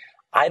question,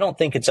 I don't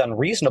think it's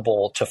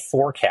unreasonable to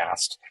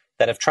forecast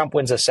that if Trump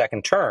wins a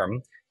second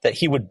term, that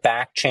he would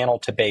back channel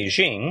to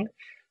Beijing.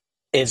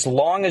 As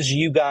long as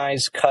you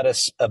guys cut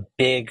us a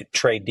big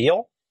trade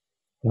deal,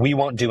 we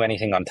won't do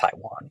anything on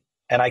Taiwan.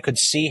 And I could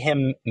see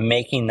him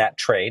making that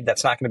trade.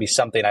 That's not going to be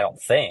something I don't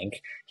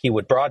think he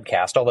would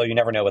broadcast, although you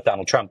never know with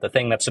Donald Trump. The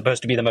thing that's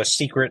supposed to be the most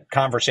secret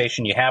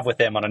conversation you have with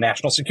him on a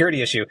national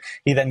security issue,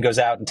 he then goes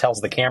out and tells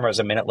the cameras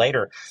a minute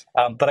later.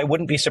 But I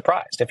wouldn't be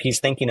surprised if he's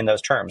thinking in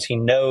those terms. He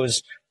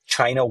knows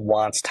China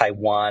wants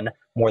Taiwan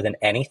more than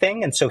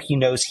anything, and so he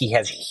knows he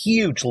has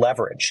huge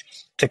leverage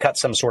to cut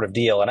some sort of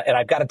deal. And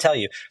I've got to tell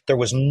you, there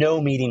was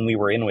no meeting we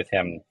were in with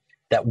him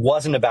that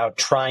wasn't about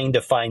trying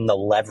to find the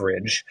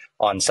leverage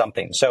on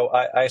something. So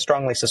I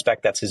strongly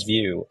suspect that's his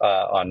view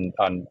on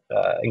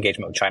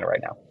engagement with China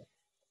right now.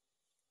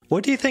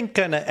 What do you think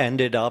kind of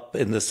ended up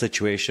in the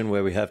situation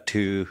where we have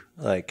two,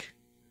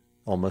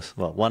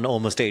 one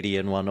almost 80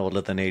 and one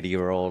older than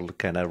 80-year-old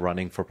kind of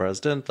running for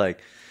president?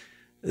 Like,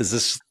 is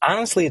this...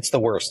 Honestly, it's the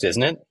worst,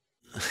 isn't it?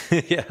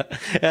 Yeah,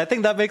 I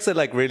think that makes it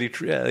like really,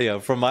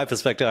 from my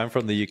perspective, I'm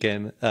from the UK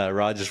and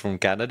Raj is from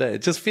Canada.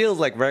 It just feels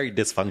like very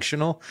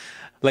dysfunctional.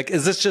 Like,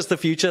 is this just the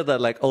future that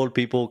like old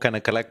people kind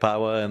of collect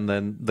power and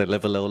then they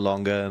live a little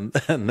longer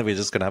and we're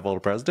just going to have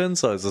old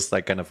presidents? Or is this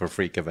like kind of a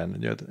freak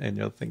event in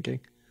your thinking?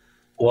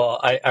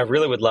 Well, I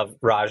really would love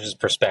Raj's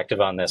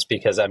perspective on this,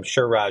 because I'm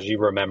sure, Raj, you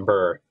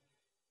remember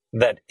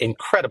that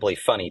incredibly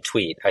funny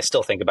tweet. I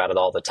still think about it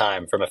all the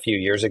time from a few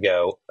years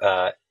ago.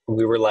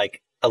 We were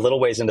like a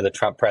little ways into the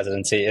Trump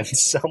presidency and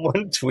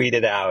someone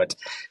tweeted out,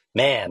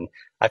 "Man,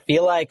 I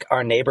feel like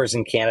our neighbors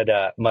in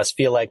Canada must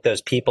feel like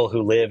those people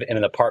who live in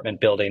an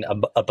apartment building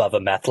above a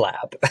meth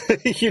lab."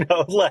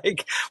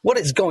 Like, what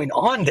is going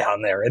on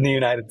down there in the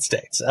United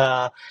States?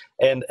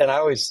 And I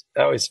always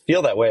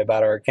feel that way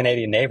about our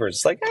Canadian neighbors.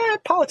 It's like,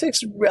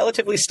 politics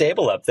relatively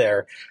stable up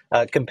there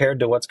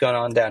compared to what's going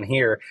on down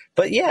here.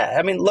 But yeah,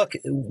 I mean, look,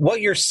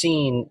 what you're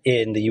seeing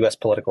in the U.S.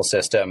 political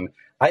system,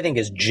 I think,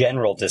 is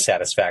general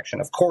dissatisfaction.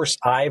 Of course,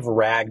 I've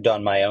ragged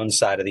on my own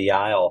side of the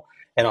aisle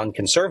and on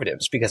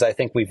conservatives, because I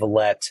think we've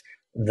let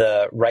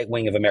the right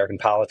wing of American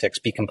politics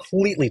be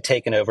completely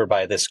taken over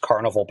by this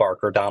carnival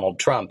barker, Donald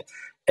Trump.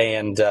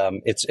 And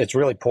it's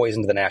really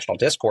poisoned the national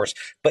discourse.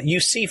 But you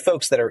see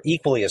folks that are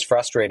equally as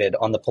frustrated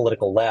on the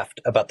political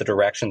left about the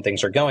direction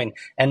things are going.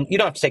 And you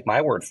don't have to take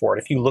my word for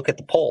it. If you look at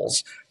the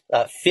polls,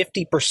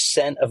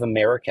 50% of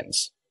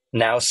Americans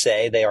now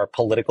say they are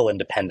political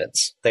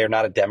independents. They are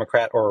not a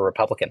Democrat or a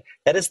Republican.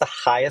 That is the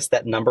highest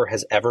that number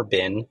has ever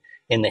been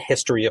in the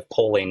history of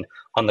polling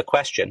on the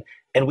question.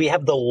 And we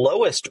have the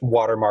lowest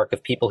watermark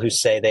of people who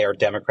say they are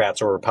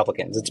Democrats or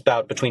Republicans. It's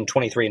about between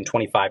 23 and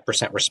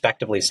 25%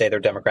 respectively say they're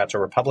Democrats or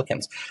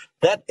Republicans.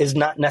 That is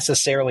not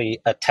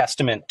necessarily a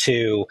testament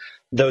to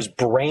those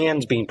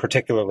brands being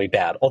particularly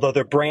bad, although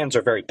their brands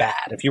are very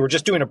bad. If you were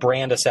just doing a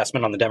brand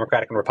assessment on the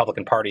Democratic and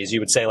Republican parties, you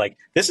would say, like,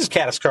 this is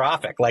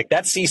catastrophic. Like,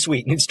 that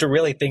C-suite needs to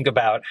really think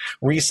about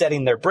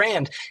resetting their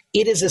brand.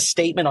 It is a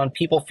statement on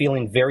people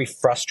feeling very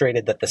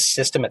frustrated that the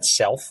system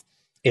itself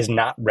is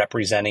not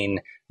representing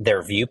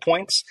their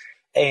viewpoints.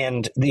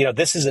 And,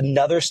 this is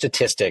another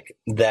statistic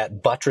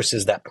that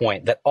buttresses that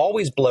point that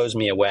always blows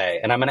me away.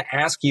 And I'm going to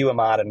ask you,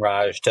 Immad and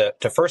Raj, to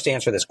first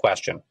answer this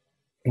question.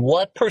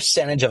 What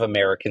percentage of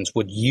Americans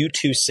would you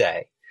two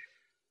say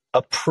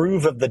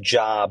approve of the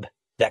job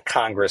that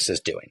Congress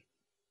is doing?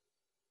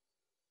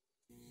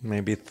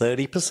 Maybe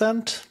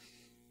 30%?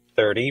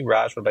 30.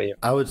 Raj, what about you?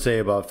 I would say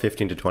about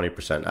 15 to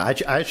 20%.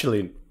 I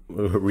actually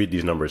read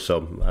these numbers,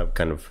 so I'm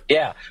kind of...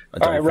 Yeah.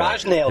 All right,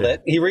 Raj nailed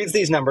it. He reads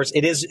these numbers.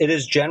 It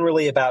is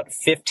generally about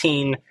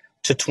 15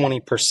 to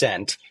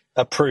 20%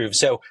 approve.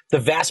 So the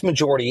vast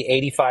majority,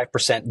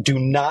 85%, do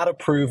not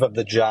approve of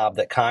the job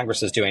that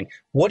Congress is doing.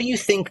 What do you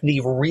think the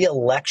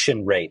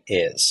re-election rate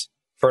is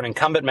for an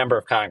incumbent member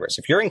of Congress?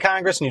 If you're in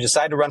Congress and you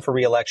decide to run for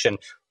re-election,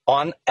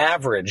 on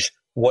average,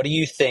 what do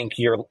you think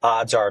your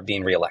odds are of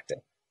being re-elected?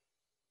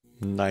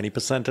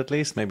 90% at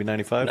least, maybe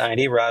 95.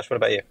 90. Raj, what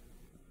about you?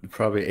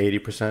 Probably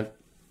 80%.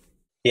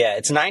 Yeah,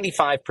 it's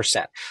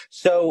 95%.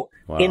 So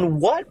Wow. In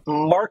what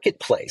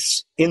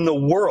marketplace in the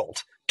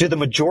world do the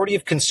majority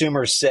of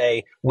consumers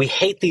say, we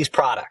hate these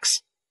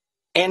products?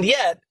 And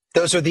yet,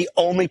 those are the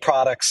only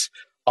products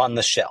on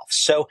the shelf.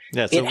 So,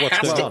 yeah, so what's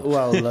going on?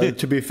 Well,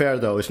 to be fair,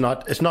 though, it's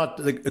not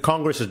the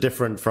Congress is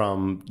different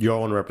from your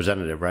own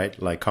representative,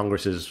 right? Like,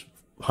 Congress is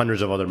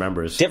hundreds of other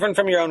members. Different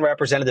from your own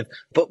representative.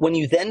 But when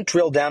you then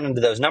drill down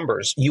into those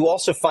numbers, you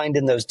also find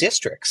in those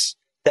districts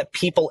that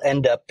people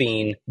end up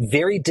being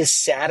very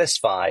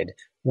dissatisfied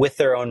with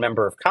their own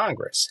member of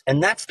Congress.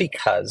 And that's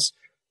because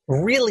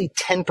really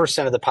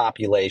 10% of the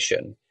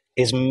population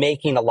is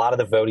making a lot of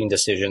the voting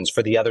decisions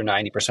for the other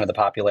 90% of the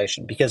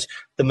population, because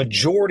the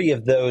majority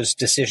of those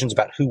decisions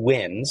about who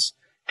wins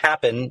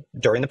happen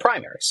during the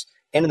primaries.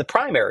 And in the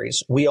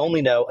primaries, we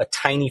only know a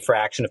tiny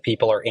fraction of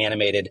people are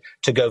animated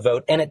to go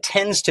vote. And it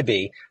tends to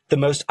be the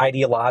most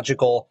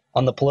ideological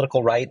on the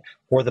political right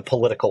or the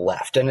political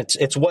left. And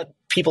it's what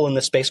people in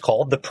this space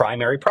call the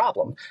primary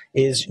problem,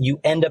 is you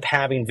end up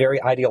having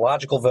very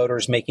ideological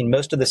voters making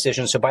most of the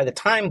decisions. So by the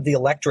time the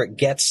electorate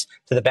gets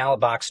to the ballot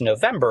box in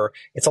November,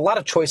 it's a lot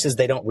of choices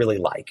they don't really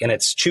like. And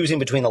it's choosing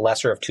between the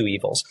lesser of two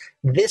evils.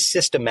 This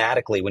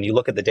systematically, when you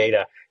look at the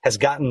data, has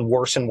gotten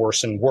worse and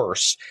worse and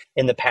worse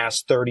in the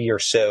past 30 or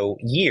so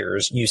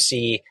years. You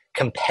see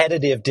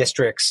competitive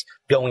districts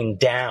going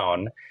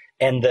down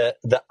and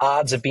the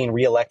odds of being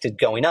reelected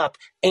going up,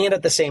 and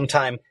at the same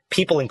time,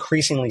 people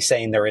increasingly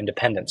saying they're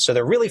independent. So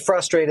they're really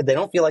frustrated. They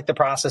don't feel like the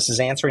process is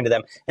answering to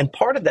them. And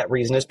part of that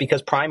reason is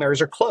because primaries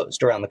are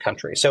closed around the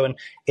country. So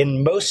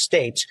in most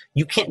states,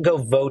 you can't go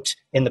vote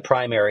in the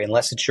primary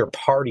unless it's your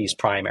party's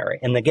primary.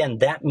 And again,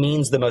 that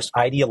means the most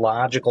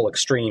ideological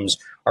extremes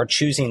are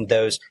choosing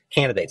those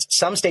candidates.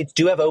 Some states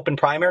do have open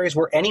primaries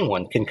where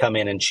anyone can come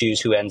in and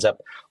choose who ends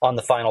up on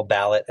the final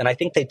ballot. And I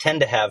think they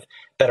tend to have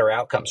better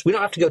outcomes. We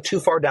don't have to go too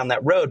far down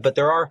that road, but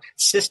there are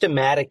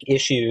systematic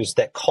issues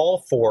that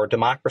call for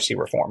democracy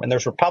reform. And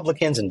there's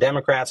Republicans and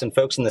Democrats and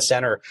folks in the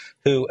center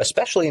who,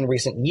 especially in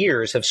recent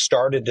years, have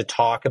started to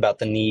talk about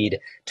the need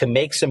to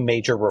make some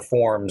major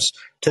reforms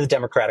to the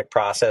democratic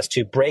process,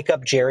 to break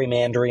up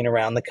gerrymandering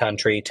around the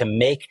country, to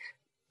make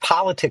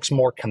politics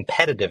more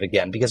competitive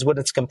again. Because when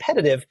it's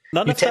competitive,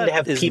 you tend to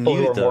have people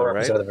who are more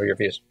representative of your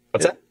views.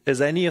 What's that? Is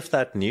any of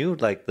that new?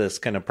 Like, this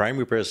kind of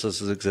primary process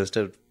has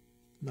existed,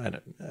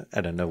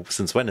 I don't know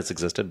since when it's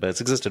existed, but it's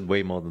existed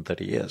way more than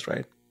 30 years,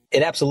 right?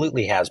 It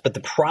absolutely has. But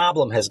the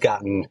problem has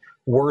gotten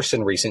worse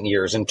in recent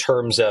years in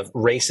terms of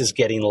races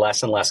getting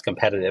less and less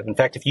competitive. In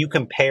fact, if you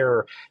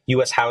compare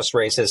U.S. House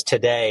races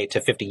today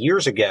to 50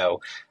 years ago,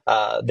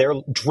 they're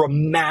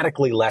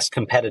dramatically less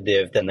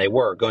competitive than they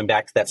were, going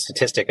back to that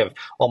statistic of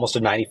almost a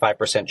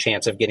 95%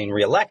 chance of getting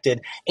reelected.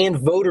 And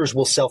voters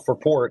will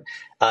self-report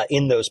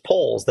in those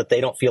polls that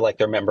they don't feel like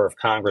their member of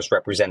Congress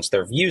represents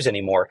their views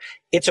anymore.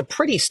 It's a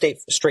pretty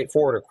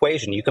straightforward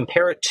equation. You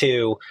compare it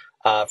to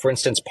for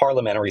instance,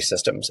 parliamentary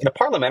systems. In a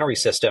parliamentary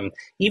system,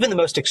 even the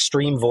most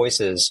extreme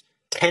voices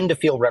tend to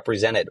feel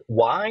represented.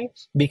 Why?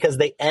 Because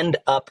they end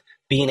up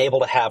being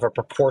able to have a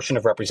proportion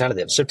of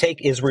representatives. So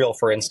take Israel,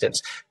 for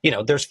instance.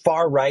 There's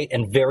far right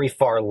and very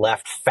far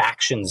left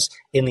factions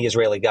in the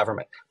Israeli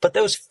government. But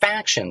those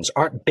factions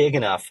aren't big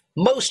enough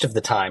most of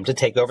the time to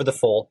take over the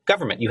full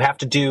government. You have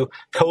to do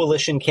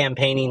coalition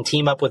campaigning,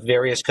 team up with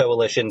various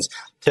coalitions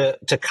to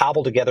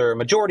cobble together a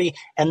majority,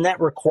 and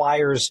that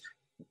requires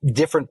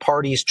different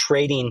parties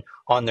trading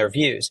on their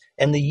views.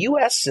 And the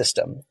U.S.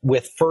 system,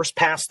 with first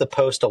past the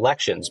post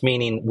elections,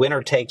 meaning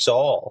winner takes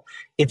all,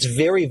 it's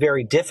very,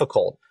 very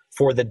difficult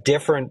for the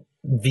different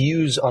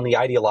views on the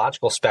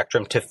ideological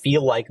spectrum to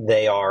feel like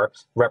they are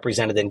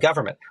represented in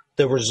government.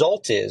 The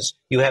result is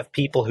you have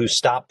people who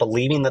stop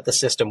believing that the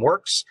system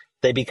works.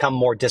 They become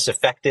more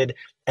disaffected.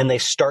 and they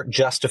start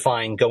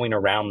justifying going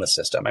around the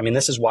system. I mean,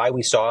 this is why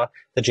we saw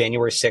the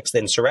January 6th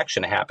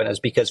insurrection happen, is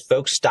because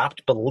folks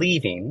stopped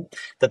believing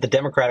that the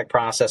democratic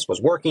process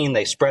was working.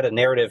 They spread a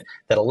narrative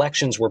that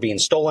elections were being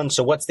stolen.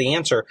 So what's the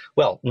answer?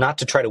 Well, not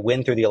to try to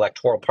win through the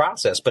electoral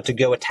process, but to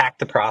go attack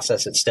the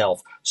process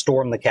itself,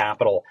 storm the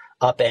Capitol,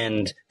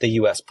 upend the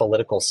U.S.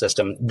 political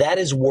system. That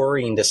is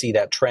worrying to see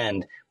that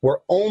trend. We're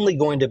only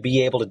going to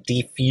be able to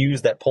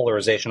defuse that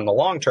polarization in the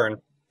long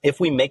term if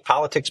we make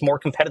politics more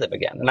competitive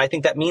again. And I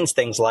think that means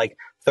things like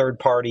third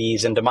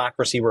parties and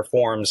democracy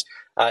reforms,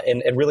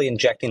 and really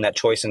injecting that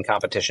choice and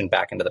competition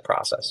back into the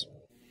process.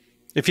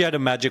 If you had a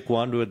magic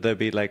wand, would there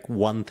be like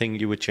one thing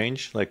you would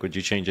change? Like, would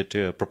you change it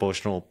to a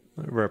proportional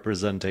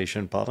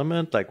representation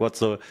parliament? Like, what's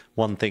the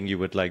one thing you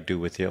would like do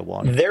with your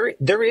wand?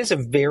 There is a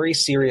very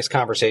serious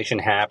conversation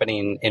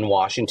happening in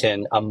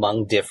Washington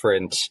among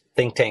different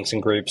think tanks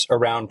and groups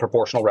around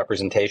proportional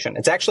representation.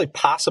 It's actually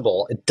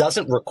possible. It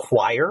doesn't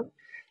require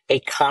a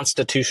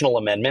constitutional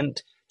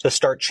amendment to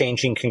start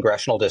changing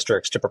congressional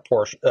districts to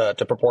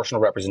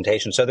proportional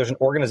representation. So there's an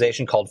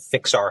organization called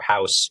Fix Our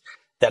House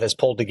that has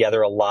pulled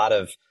together a lot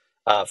of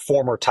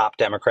former top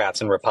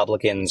Democrats and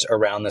Republicans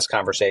around this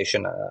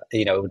conversation.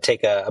 It would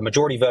take a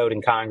majority vote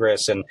in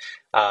Congress and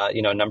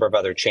a number of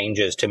other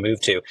changes to move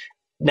to.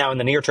 Now, in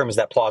the near term, is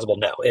that plausible?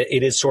 No,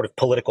 it is sort of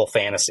political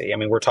fantasy. I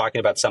mean, we're talking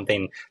about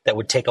something that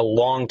would take a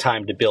long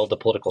time to build the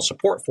political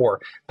support for.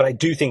 But I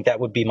do think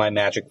that would be my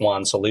magic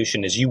wand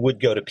solution, is you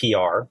would go to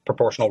PR,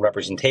 proportional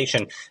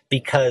representation,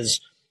 because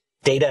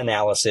data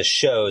analysis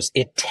shows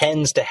it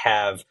tends to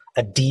have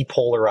a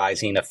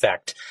depolarizing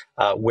effect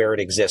where it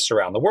exists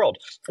around the world.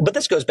 But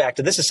this goes back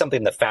to, this is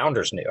something the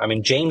founders knew. I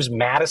mean, James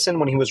Madison,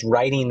 when he was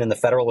writing in the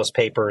Federalist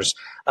Papers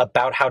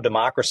about how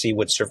democracy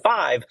would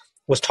survive,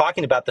 was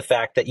talking about the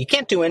fact that you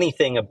can't do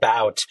anything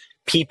about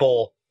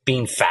people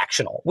being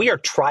factional. We are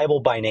tribal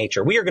by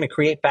nature. We are going to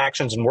create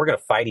factions and we're going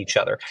to fight each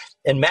other.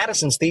 And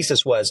Madison's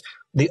thesis was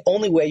the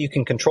only way you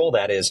can control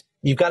that is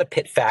you've got to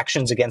pit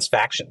factions against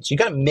factions. You've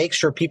got to make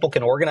sure people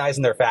can organize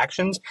in their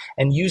factions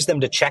and use them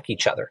to check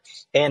each other.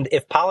 And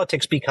if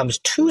politics becomes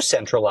too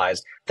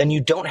centralized, then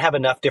you don't have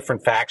enough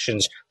different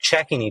factions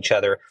checking each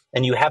other,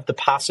 and you have the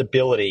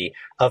possibility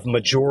of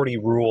majority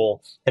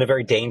rule in a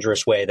very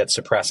dangerous way that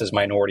suppresses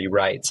minority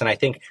rights. And I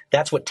think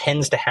that's what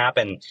tends to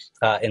happen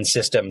in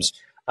systems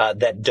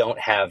that don't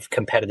have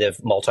competitive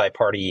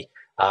multi-party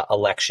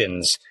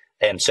elections.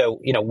 And so,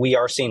 we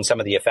are seeing some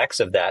of the effects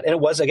of that. And it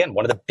was, again,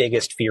 one of the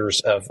biggest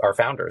fears of our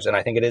founders. And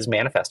I think it is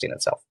manifesting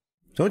itself.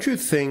 Don't you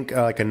think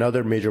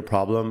another major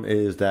problem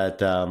is that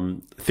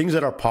things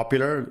that are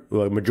popular,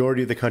 a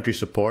majority of the country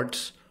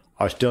supports,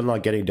 are still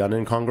not getting done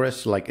in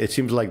Congress? Like, it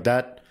seems like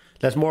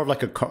that's more of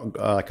like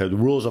a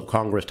rules of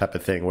Congress type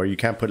of thing, where you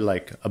can't put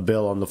like a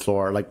bill on the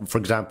floor. Like, for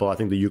example, I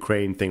think the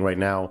Ukraine thing right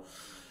now,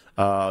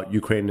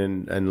 Ukraine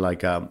and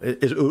like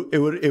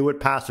it would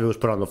pass if it was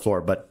put on the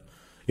floor, but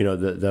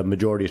the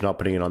majority is not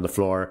putting it on the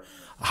floor.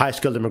 High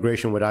skilled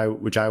immigration,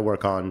 which I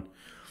work on,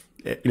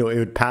 it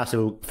would pass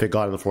if it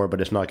got on the floor,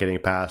 but it's not getting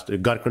passed.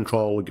 Gun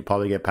control would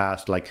probably get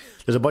passed. Like,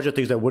 there's a bunch of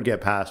things that would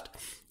get passed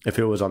if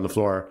it was on the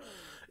floor.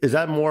 Is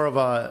that more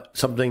of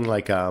something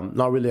like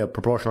not really a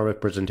proportional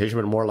representation,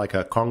 but more like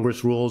a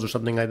Congress rules or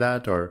something like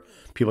that, or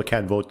people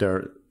can't vote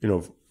there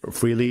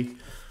freely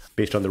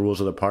based on the rules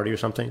of the party or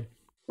something?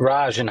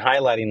 Raj, in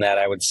highlighting that,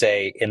 I would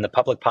say in the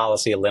public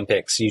policy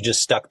Olympics, you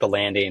just stuck the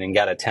landing and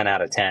got a 10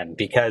 out of 10,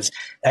 because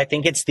I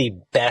think it's the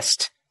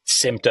best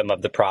symptom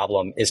of the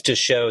problem is to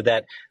show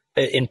that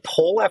in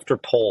poll after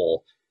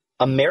poll,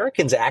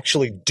 Americans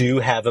actually do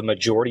have a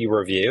majority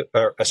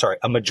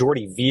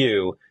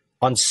view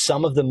on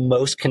some of the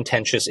most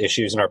contentious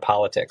issues in our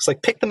politics.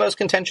 Like, pick the most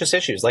contentious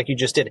issues, like you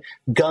just did: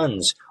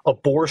 guns,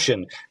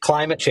 abortion,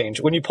 climate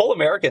change. When you poll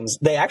Americans,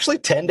 they actually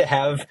tend to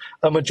have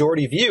a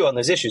majority view on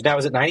those issues. Now,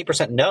 is it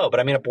 90%? No, but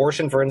I mean,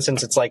 abortion, for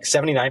instance, it's like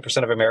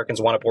 79% of Americans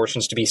want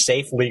abortions to be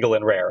safe, legal,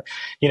 and rare.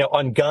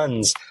 On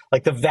guns,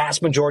 like the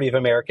vast majority of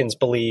Americans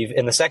believe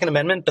in the Second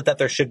Amendment, but that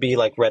there should be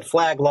like red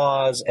flag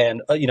laws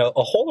and, a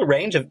whole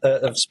range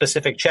of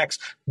specific checks.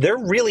 There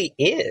really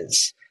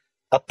is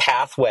a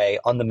pathway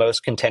on the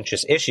most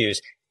contentious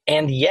issues.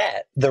 And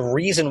yet the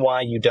reason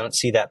why you don't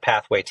see that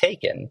pathway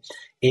taken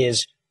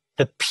is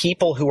the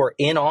people who are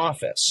in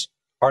office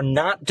are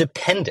not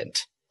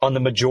dependent on the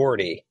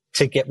majority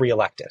to get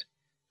reelected.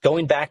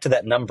 Going back to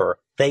that number,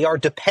 they are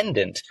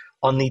dependent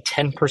on the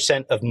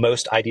 10% of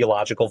most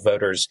ideological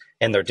voters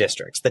in their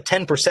districts. The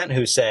 10%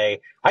 who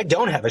say, I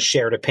don't have a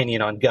shared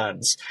opinion on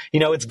guns.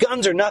 It's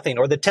guns or nothing.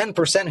 Or the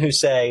 10% who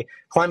say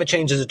climate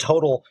change is a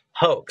total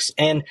hoax.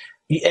 And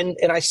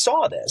I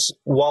saw this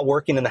while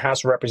working in the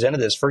House of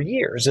Representatives for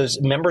years,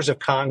 as members of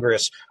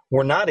Congress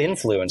were not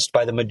influenced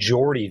by the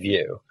majority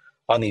view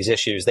on these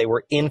issues. They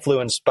were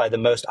influenced by the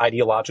most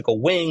ideological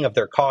wing of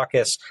their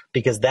caucus,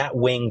 because that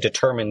wing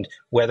determined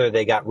whether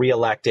they got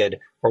reelected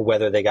or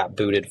whether they got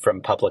booted from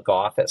public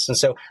office. And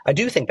so I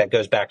do think that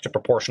goes back to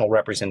proportional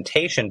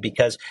representation,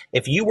 because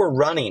if you were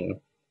running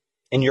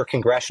in your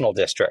congressional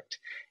district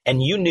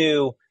and you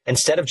knew,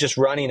 instead of just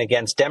running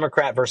against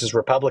Democrat versus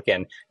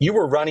Republican, you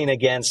were running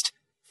against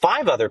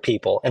 5 other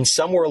people, and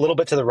some were a little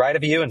bit to the right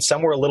of you and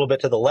some were a little bit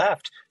to the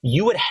left,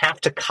 you would have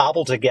to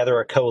cobble together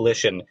a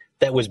coalition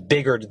that was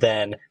bigger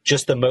than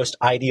just the most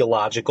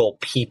ideological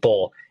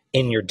people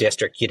in your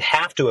district. You'd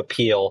have to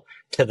appeal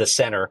to the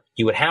center.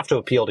 You would have to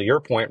appeal, to your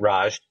point,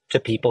 Raj, to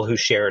people who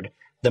shared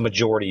the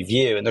majority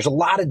view. And there's a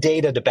lot of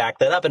data to back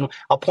that up. And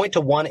I'll point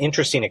to one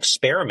interesting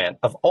experiment.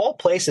 Of all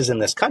places in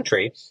this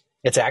country,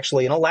 it's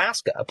actually in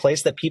Alaska, a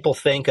place that people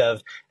think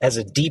of as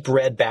a deep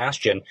red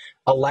bastion.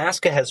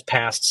 Alaska has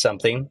passed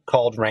something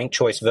called ranked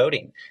choice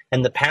voting.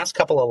 And the past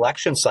couple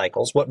election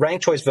cycles, what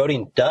ranked choice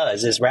voting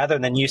does is, rather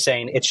than you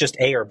saying it's just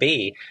A or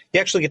B, you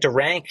actually get to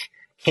rank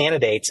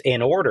candidates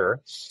in order.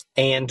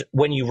 And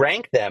when you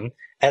rank them,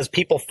 as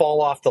people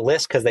fall off the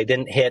list because they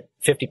didn't hit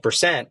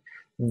 50%,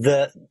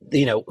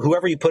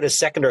 whoever you put as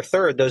second or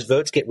third, those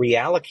votes get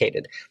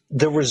reallocated.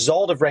 The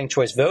result of ranked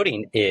choice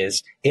voting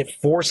is it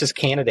forces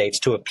candidates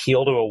to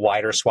appeal to a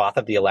wider swath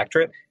of the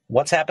electorate.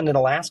 What's happened in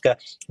Alaska?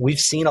 We've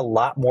seen a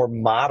lot more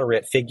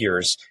moderate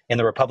figures in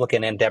the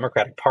Republican and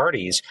Democratic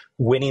parties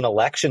winning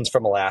elections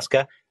from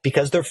Alaska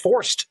because they're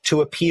forced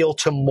to appeal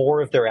to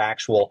more of their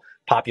actual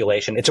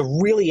population. It's a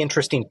really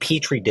interesting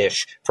petri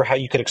dish for how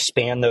you could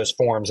expand those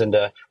reforms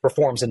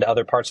into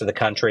other parts of the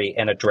country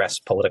and address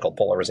political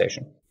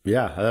polarization.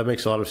 Yeah, that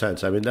makes a lot of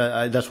sense. I mean,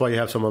 that's why you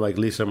have someone like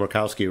Lisa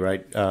Murkowski,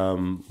 right,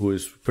 who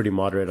is pretty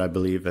moderate, I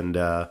believe,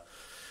 and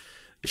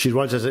she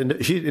runs as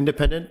she's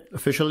independent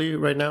officially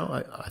right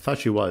now. I thought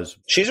she was.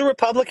 She's a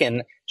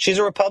Republican. She's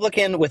a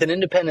Republican with an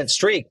independent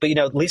streak. But,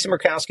 Lisa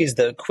Murkowski is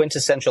the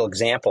quintessential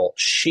example.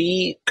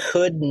 She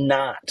could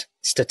not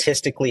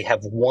statistically have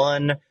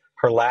won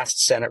her last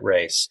Senate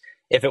race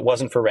if it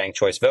wasn't for ranked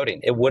choice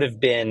voting. It would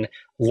have been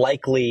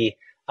likely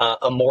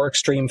a more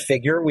extreme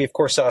figure. We, of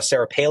course, saw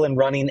Sarah Palin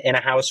running in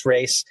a House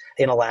race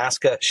in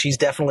Alaska. She's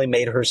definitely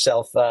made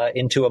herself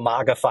into a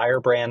MAGA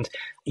firebrand.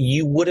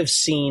 You would have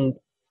seen,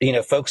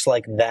 folks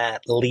like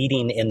that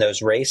leading in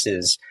those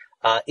races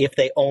if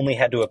they only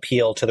had to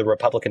appeal to the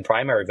Republican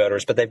primary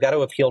voters, but they've got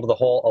to appeal to the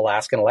whole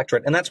Alaskan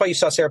electorate. And that's why you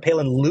saw Sarah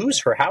Palin lose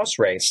her House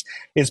race,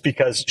 is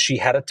because she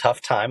had a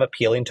tough time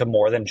appealing to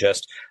more than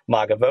just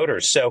MAGA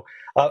voters. So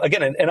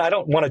again, and I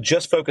don't want to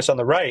just focus on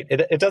the right.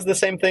 It does the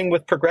same thing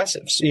with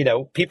progressives.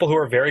 People who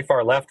are very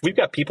far left. We've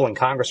got people in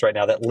Congress right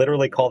now that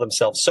literally call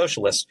themselves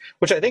socialists,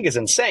 which I think is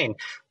insane.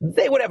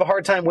 They would have a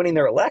hard time winning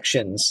their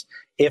elections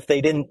if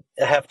they didn't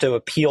have to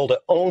appeal to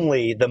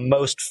only the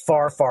most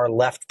far, far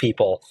left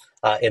people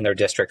in their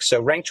districts.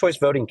 So ranked choice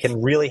voting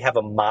can really have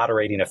a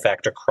moderating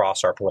effect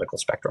across our political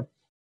spectrum.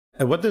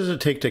 And what does it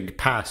take to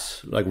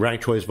pass like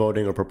ranked choice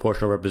voting or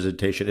proportional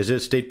representation? Is it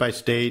state by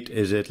state?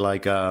 Is it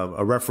like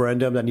a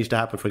referendum that needs to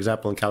happen, for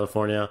example, in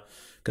California?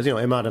 Because,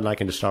 Immad and I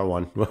can just start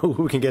one.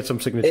 We can get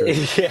some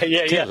signatures.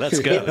 Yeah. Let's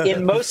go.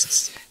 In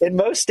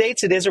most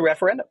states, it is a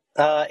referendum.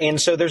 And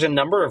so there's a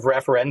number of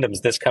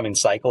referendums this coming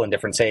cycle in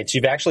different states.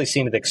 You've actually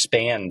seen it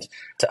expand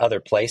to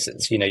other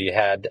places. You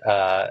had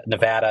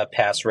Nevada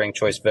pass ranked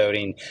choice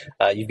voting.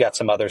 You've got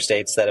some other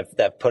states that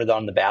have put it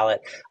on the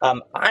ballot.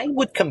 I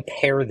would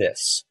compare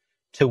this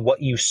to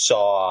what you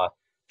saw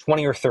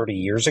 20 or 30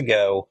 years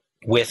ago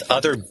with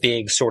other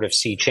big sort of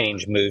sea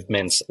change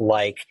movements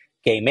like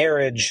gay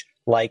marriage,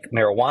 like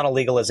marijuana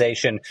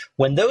legalization.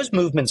 When those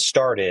movements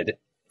started,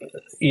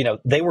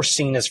 they were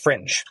seen as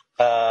fringe,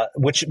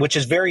 which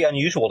is very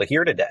unusual to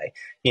hear today,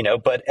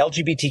 but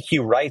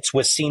LGBTQ rights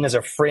was seen as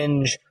a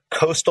fringe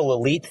coastal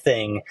elite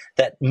thing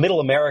that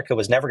middle America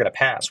was never going to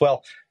pass.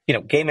 Well,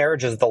 gay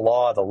marriage is the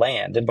law of the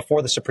land. And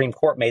before the Supreme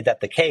Court made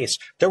that the case,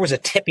 there was a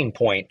tipping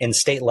point in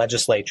state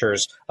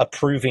legislatures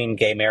approving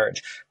gay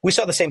marriage. We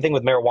saw the same thing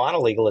with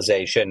marijuana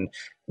legalization,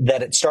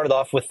 that it started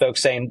off with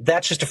folks saying,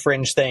 that's just a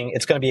fringe thing.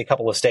 It's going to be a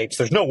couple of states.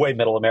 There's no way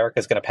middle America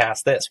is going to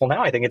pass this. Well,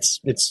 now I think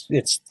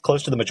it's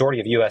close to the majority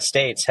of U.S.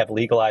 states have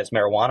legalized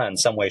marijuana in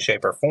some way,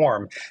 shape, or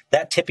form.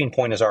 That tipping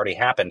point has already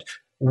happened.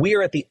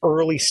 We're at the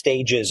early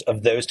stages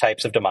of those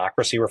types of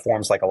democracy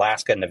reforms like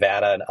Alaska,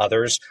 Nevada, and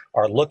others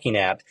are looking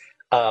at.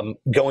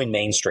 Going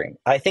mainstream.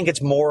 I think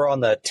it's more on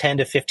the 10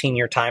 to 15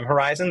 year time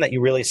horizon that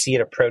you really see it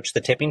approach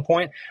the tipping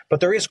point. But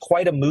there is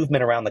quite a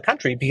movement around the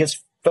country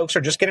because folks are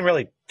just getting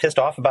really pissed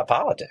off about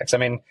politics. I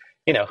mean,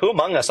 who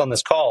among us on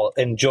this call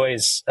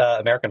enjoys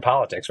American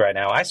politics right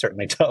now? I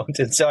certainly don't.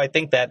 And so I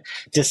think that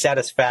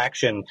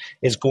dissatisfaction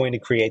is going to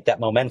create that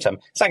momentum.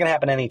 It's not going to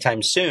happen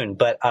anytime soon,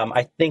 but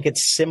I think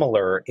it's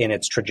similar in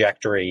its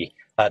trajectory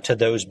to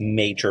those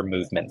major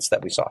movements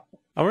that we saw.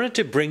 I wanted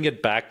to bring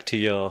it back to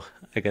your,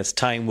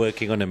 time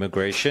working on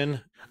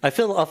immigration. I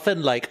feel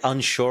often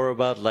unsure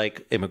about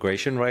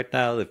immigration right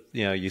now. If,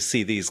 you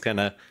see these kind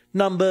of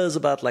numbers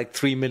about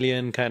 3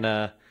 million kind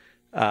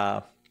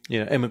of,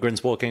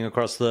 immigrants walking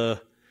across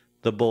the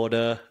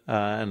border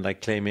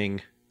and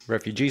claiming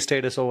refugee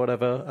status or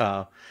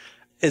whatever.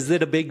 Is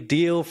it a big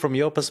deal from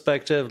your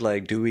perspective?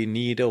 Do we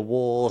need a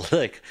wall?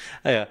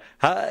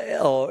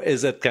 Or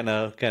is it kind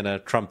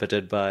of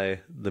trumpeted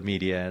by the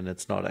media and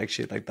it's not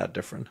actually that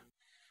different?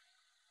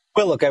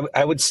 Well, look,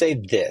 I would say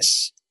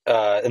this,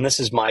 and this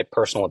is my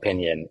personal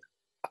opinion.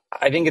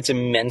 I think it's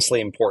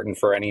immensely important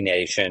for any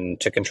nation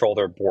to control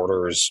their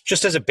borders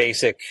just as a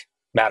basic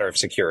matter of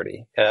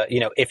security.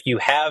 If you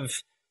have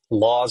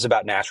laws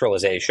about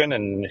naturalization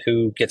and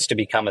who gets to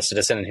become a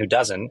citizen and who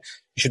doesn't,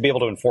 you should be able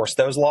to enforce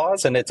those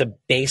laws. And it's a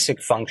basic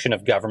function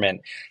of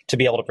government to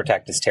be able to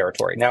protect its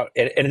territory. Now,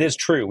 it is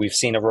true. We've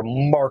seen a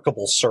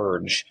remarkable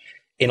surge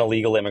in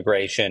illegal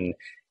immigration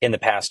in the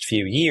past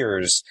few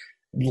years.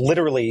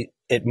 Literally,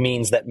 it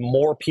means that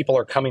more people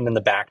are coming in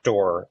the back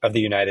door of the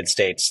United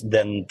States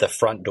than the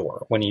front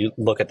door. When you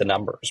look at the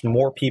numbers,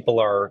 more people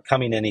are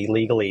coming in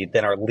illegally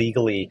than are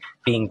legally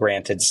being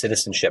granted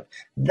citizenship.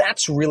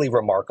 That's really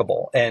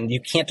remarkable. And you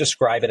can't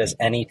describe it as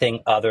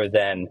anything other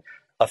than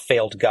a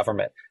failed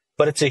government.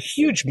 But it's a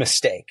huge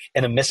mistake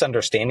and a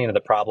misunderstanding of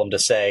the problem to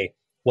say,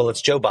 well,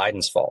 it's Joe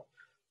Biden's fault.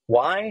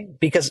 Why?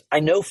 Because I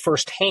know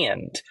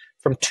firsthand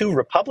from 2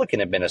 Republican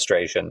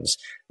administrations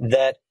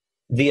that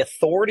the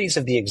authorities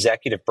of the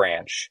executive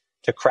branch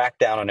to crack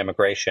down on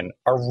immigration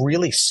are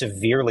really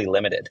severely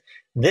limited.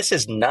 This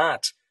is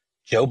not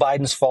Joe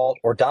Biden's fault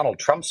or Donald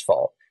Trump's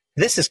fault.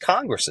 This is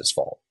Congress's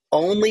fault.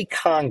 Only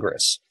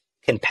Congress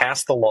can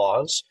pass the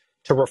laws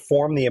to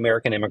reform the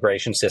American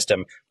immigration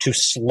system, to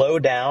slow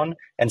down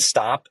and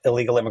stop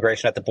illegal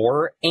immigration at the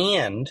border,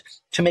 and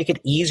to make it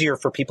easier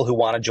for people who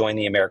want to join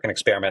the American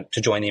experiment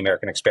to join the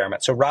American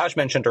experiment. So Raj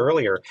mentioned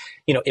earlier,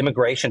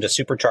 immigration to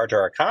supercharge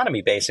our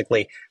economy,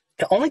 basically.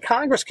 Only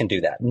Congress can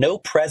do that. No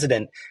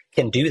president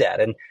can do that.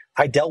 And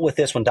I dealt with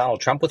this when Donald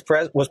Trump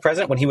was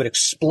president, when he would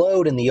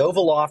explode in the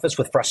Oval Office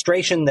with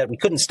frustration that we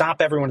couldn't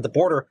stop everyone at the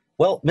border.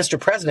 Well, Mr.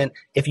 President,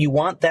 if you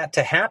want that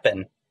to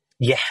happen,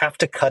 you have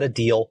to cut a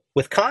deal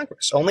with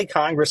Congress. Only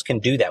Congress can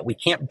do that. We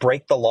can't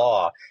break the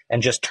law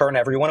and just turn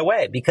everyone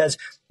away, because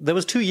there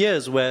was 2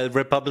 years where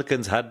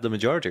Republicans had the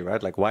majority,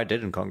 right? Like, why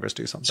didn't Congress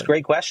do something? It's a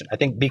great question. I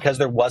think because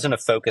there wasn't a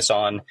focus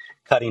on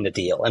cutting the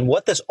deal. And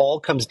what this all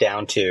comes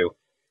down to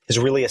is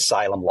really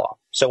asylum law.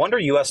 So under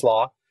U.S.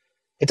 law,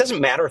 it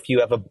doesn't matter if you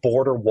have a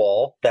border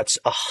wall that's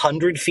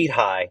 100 feet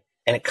high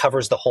and it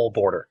covers the whole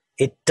border.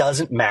 It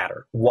doesn't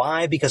matter.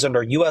 Why? Because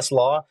under U.S.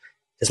 law,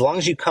 as long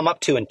as you come up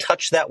to and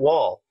touch that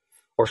wall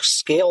or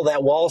scale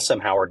that wall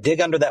somehow or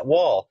dig under that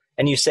wall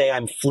and you say,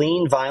 I'm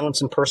fleeing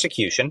violence and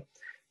persecution,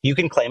 you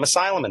can claim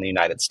asylum in the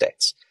United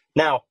States.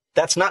 Now,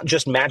 that's not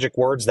just magic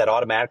words that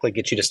automatically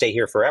get you to stay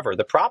here forever.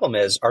 The problem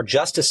is our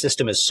justice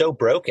system is so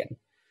broken.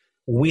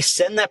 We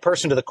send that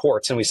person to the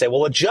courts and we say,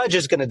 well, a judge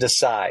is going to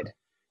decide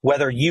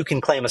whether you can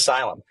claim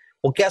asylum.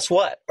 Well, guess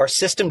what? Our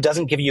system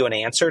doesn't give you an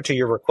answer to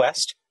your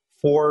request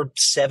for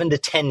 7 to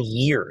 10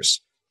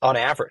 years on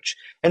average.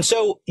 And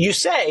so you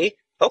say,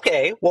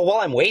 okay, well, while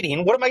I'm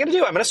waiting, what am I going to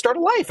do? I'm going to start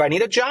a life. I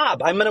need a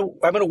job. I'm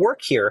going to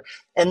work here.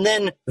 And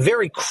then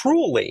very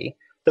cruelly,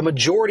 the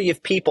majority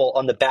of people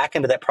on the back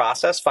end of that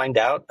process find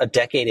out a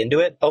decade into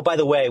it, oh, by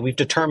the way, we've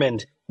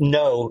determined,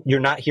 no, you're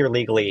not here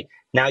legally.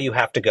 Now you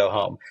have to go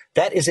home.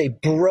 That is a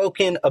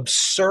broken,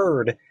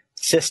 absurd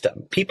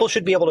system. People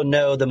should be able to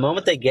know the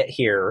moment they get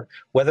here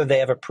whether they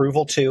have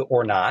approval to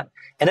or not.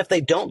 And if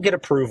they don't get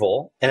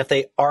approval, and if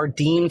they are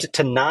deemed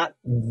to not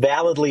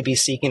validly be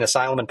seeking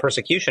asylum and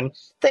persecution,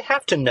 they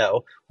have to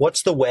know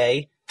what's the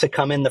way to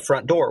come in the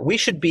front door. We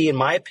should be, in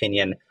my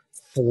opinion,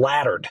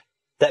 flattered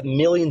that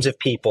millions of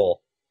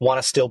people want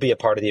to still be a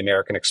part of the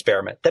American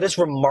experiment. That is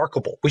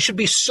remarkable. We should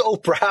be so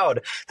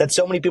proud that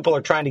so many people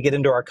are trying to get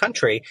into our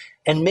country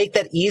and make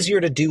that easier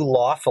to do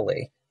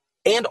lawfully.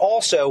 And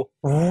also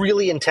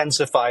really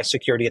intensify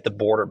security at the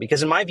border,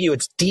 because in my view,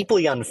 it's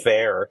deeply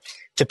unfair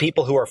to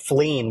people who are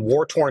fleeing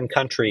war-torn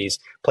countries,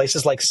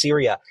 places like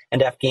Syria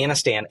and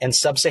Afghanistan and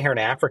sub-Saharan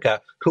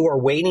Africa, who are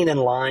waiting in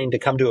line to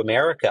come to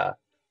America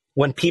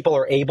when people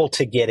are able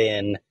to get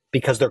in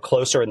because they're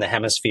closer in the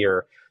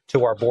hemisphere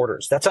to our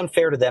borders. That's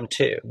unfair to them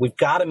too. We've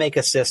got to make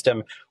a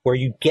system where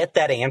you get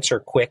that answer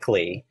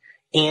quickly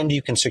and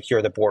you can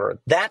secure the border.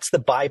 That's the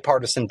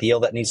bipartisan deal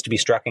that needs to be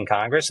struck in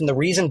Congress. And the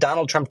reason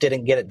Donald Trump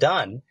didn't get it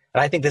done,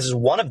 and I think this is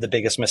one of the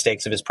biggest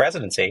mistakes of his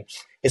presidency,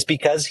 is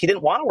because he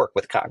didn't want to work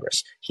with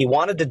Congress. He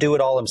wanted to do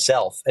it all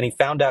himself, and he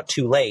found out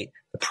too late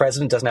the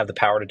president doesn't have the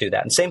power to do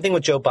that. And same thing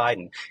with Joe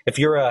Biden. If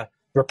you're a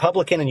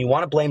Republican and you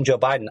want to blame Joe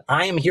Biden,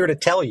 I am here to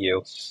tell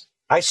you,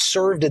 I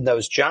served in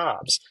those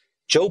jobs.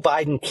 Joe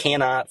Biden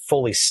cannot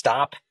fully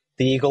stop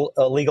the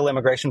illegal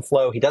immigration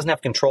flow. He doesn't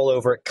have control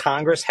over it.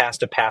 Congress has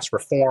to pass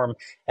reform,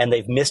 and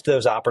they've missed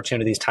those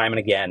opportunities time and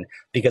again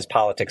because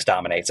politics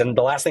dominates. And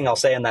the last thing I'll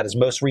say on that is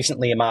most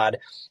recently, Immad,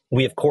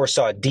 we, of course,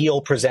 saw a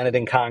deal presented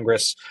in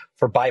Congress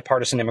for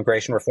bipartisan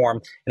immigration reform.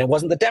 And it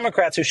wasn't the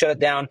Democrats who shut it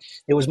down.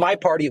 It was my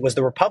party. It was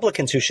the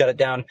Republicans who shut it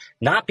down,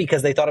 not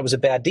because they thought it was a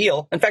bad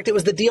deal. In fact, it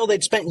was the deal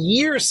they'd spent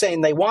years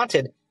saying they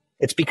wanted.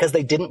 It's because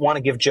they didn't want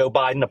to give Joe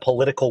Biden a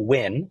political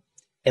win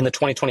in the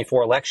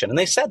 2024 election. And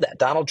they said that.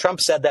 Donald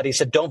Trump said that. He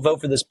said, don't vote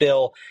for this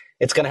bill.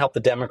 It's going to help the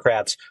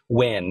Democrats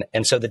win.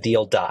 And so the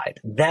deal died.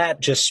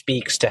 That just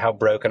speaks to how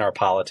broken our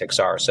politics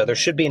are. So there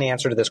should be an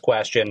answer to this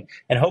question.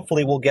 And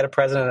hopefully we'll get a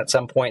president at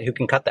some point who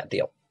can cut that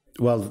deal.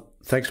 Well,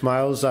 thanks,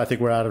 Miles. I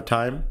think we're out of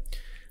time.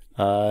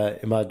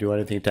 Immad, do you want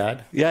anything to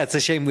add? Yeah, it's a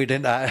shame we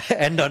didn't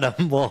end on a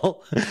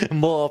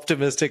more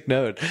optimistic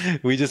note.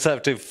 We just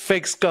have to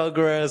fix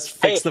Congress,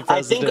 fix the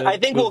president. I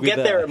think we'll get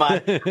there,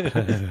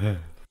 Immad.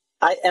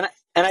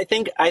 I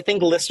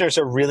think listeners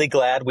are really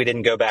glad we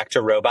didn't go back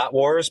to robot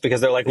wars,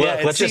 because they're like,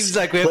 look, let's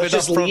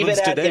just leave it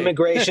at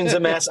immigration's a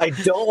mess. I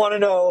don't want to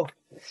know.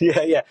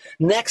 Yeah.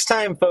 Next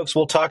time, folks,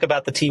 we'll talk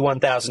about the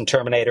T-1000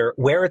 Terminator,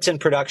 where it's in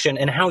production,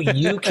 and how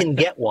you can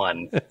get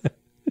one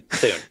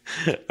soon.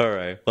 All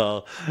right.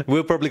 Well,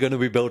 we're probably going to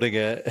be building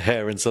it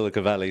here in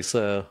Silicon Valley,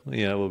 so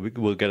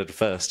we'll get it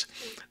first.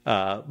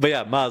 But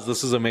yeah, Maz,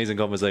 this was an amazing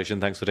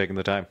conversation. Thanks for taking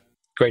the time.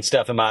 Great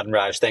stuff, Immad and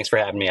Raj. Thanks for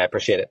having me. I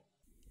appreciate it.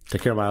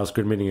 Take care, Miles.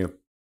 Good meeting you.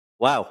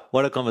 Wow,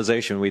 what a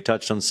conversation. We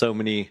touched on so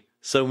many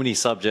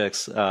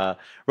subjects.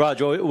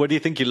 Raj, what do you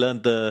think you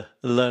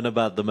learn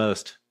about the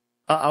most?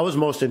 I was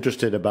most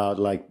interested about,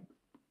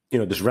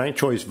 this ranked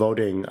choice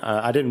voting.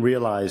 I didn't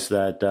realize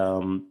that,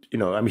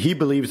 he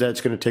believes that it's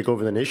going to take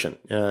over the nation.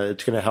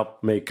 It's going to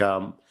help make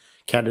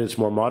candidates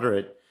more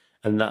moderate.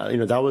 And,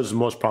 that was the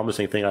most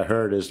promising thing I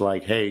heard is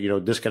hey,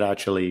 this could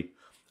actually,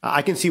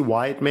 I can see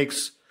why it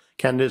makes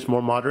candidates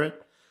more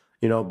moderate.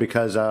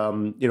 Because,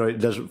 it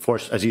does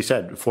force, as you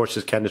said,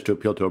 forces candidates to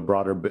appeal to a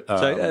broader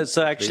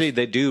So actually,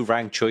 they do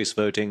ranked choice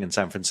voting in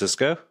San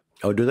Francisco.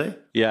 Oh, do they?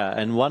 Yeah.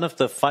 And one of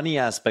the funny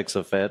aspects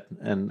of it,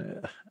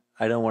 and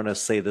I don't want to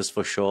say this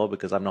for sure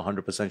because I'm not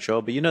 100%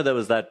 sure, but there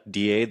was that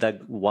DA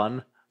that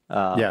won.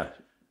 Yeah.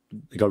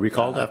 He got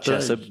recalled after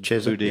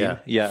Boudin.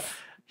 Yeah.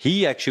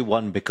 He actually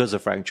won because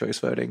of ranked choice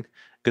voting,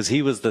 because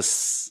he was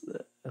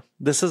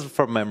this is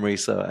from memory,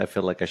 so I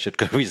feel like I should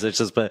go research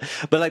this, but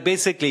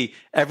basically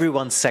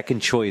everyone's second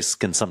choice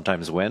can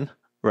sometimes win,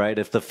 right?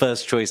 If the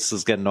first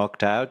choices get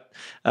knocked out,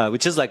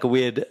 which is a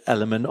weird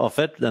element of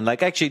it. And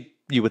actually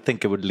you would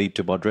think it would lead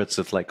to moderates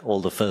if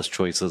all the first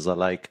choices are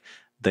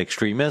the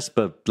extremists,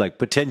 but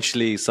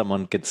potentially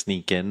someone could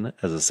sneak in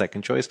as a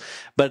second choice.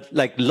 But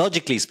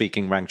logically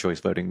speaking, ranked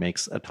choice voting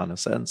makes a ton of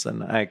sense.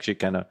 And I actually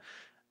kind of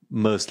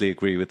mostly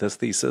agree with this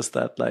thesis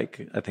that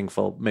I think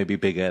for maybe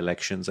bigger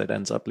elections, it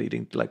ends up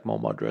leading to more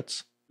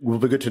moderates. It will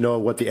be good to know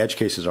what the edge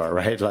cases are,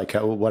 right?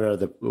 What are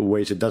the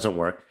ways it doesn't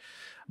work?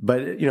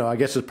 But, I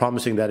guess it's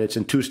promising that it's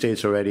in 2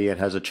 states already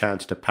and has a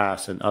chance to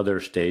pass in other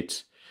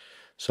states.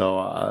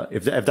 So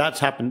if that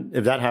happens,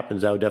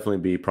 that would definitely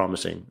be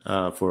promising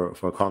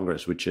for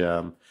Congress, which,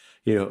 I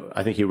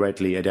think he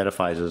rightly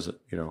identifies as,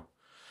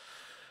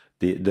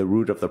 the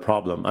root of the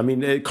problem. I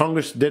mean,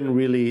 Congress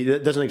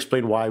doesn't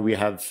explain why we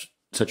have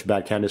such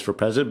bad candidates for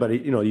president, but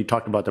you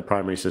talked about the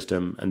primary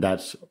system, and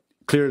that's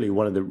clearly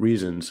one of the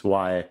reasons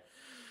why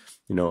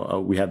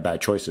we have bad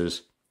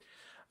choices.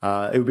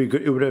 It would be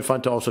good. It would be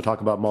fun to also talk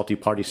about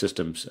multi-party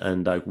systems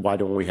and why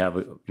don't we have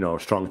a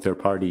strong third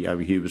party? I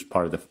mean, he was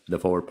part of the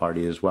Forward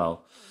Party as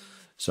well.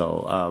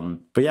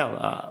 So, but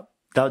yeah,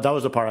 that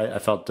was the part I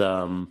felt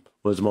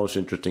was most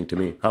interesting to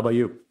me. How about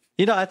you?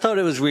 I thought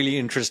it was really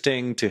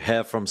interesting to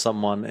hear from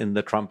someone in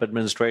the Trump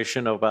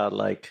administration about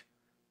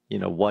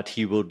what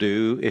he will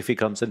do if he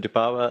comes into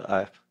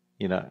power.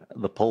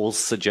 The polls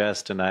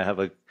suggest, and I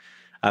have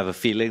a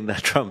feeling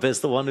that Trump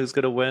is the one who's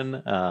going to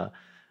win.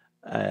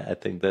 I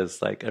think there's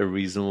a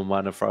reasonable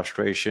amount of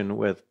frustration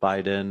with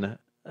Biden,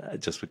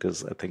 just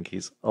because I think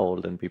he's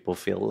old and people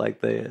feel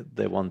like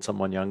they want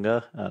someone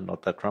younger.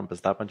 Not that Trump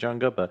is that much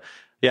younger, but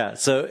yeah.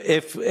 So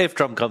if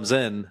Trump comes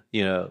in,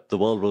 the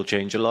world will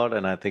change a lot.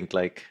 And I think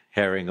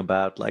hearing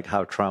about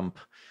how Trump,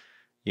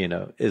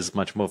 is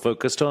much more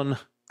focused on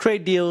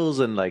trade deals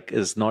and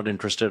is not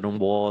interested in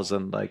wars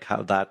and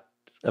how that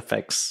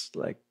affects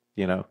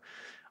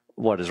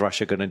what is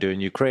Russia going to do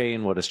in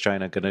Ukraine, what is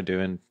China going to do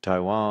in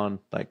Taiwan.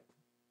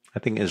 I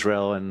think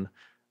Israel and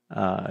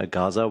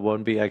Gaza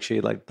won't be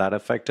actually that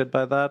affected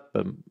by that,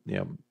 but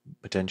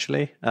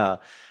potentially. I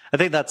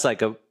think that's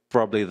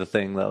probably the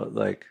thing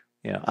that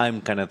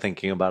I'm kind of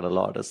thinking about a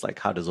lot is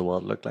how does the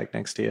world look like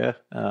next year?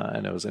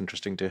 And it was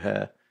interesting to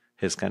hear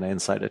his kind of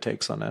insider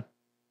takes on it.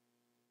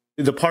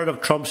 The part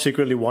of Trump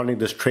secretly wanting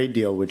this trade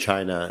deal with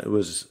China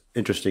was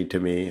interesting to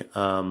me.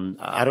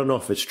 I don't know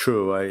if it's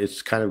true.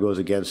 It kind of goes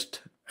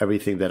against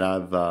everything that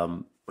I've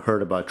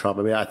heard about Trump.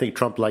 I mean, I think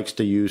Trump likes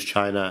to use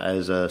China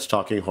as a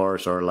stalking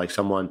horse or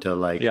someone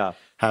to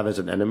have as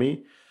an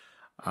enemy.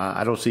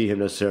 I don't see him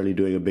necessarily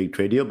doing a big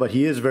trade deal, but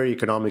he is very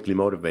economically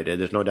motivated.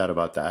 There's no doubt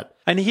about that.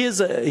 And he is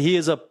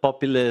a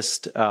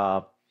populist.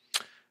 What's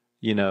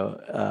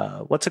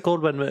it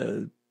called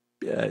when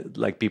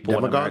people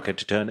want America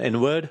to turn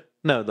inward?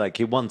 No,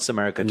 he wants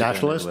America to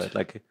nationalist? Turn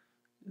inward.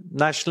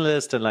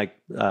 Nationalist and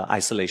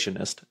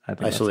isolationist. I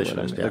think isolationist,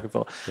 that's what I'm looking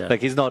for. Yeah.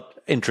 He's not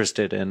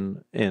interested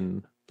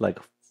in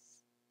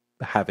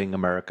having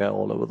America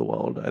all over the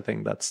world. I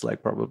think that's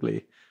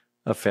probably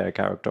a fair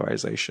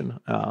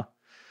characterization.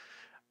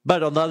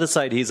 But on the other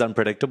side, he's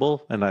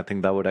unpredictable, and I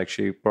think that would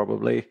actually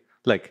probably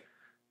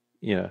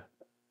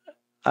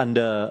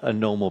under a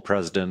normal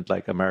president,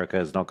 America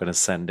is not going to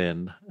send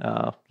in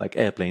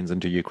airplanes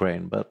into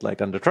Ukraine, but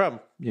under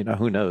Trump,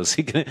 who knows?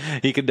 He can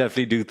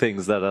definitely do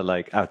things that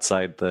are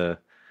outside the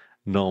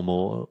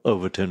normal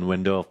Overton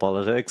window of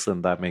politics,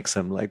 and that makes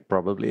him like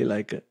probably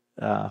like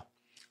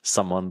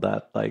someone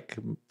that like,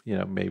 you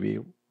know, maybe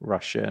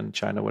Russia and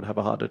China would have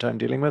a harder time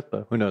dealing with,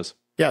 but who knows?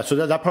 Yeah, so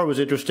that part was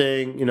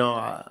interesting. You know,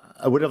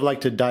 I would have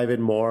liked to dive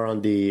in more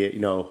on the, you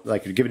know,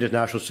 like given his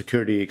national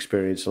security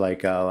experience,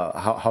 like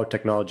how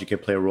technology can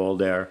play a role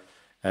there,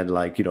 and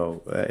like, you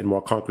know, in a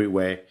more concrete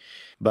way.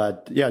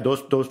 But yeah,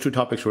 those two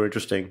topics were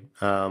interesting.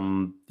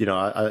 You know,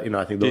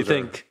 I think those. Do you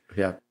think?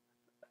 Yeah.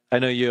 I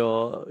know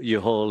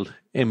you hold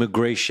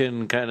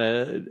immigration kind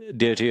of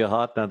dear to your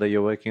heart now that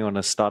you're working on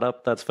a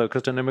startup that's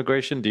focused on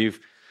immigration. Do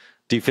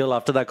you feel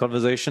after that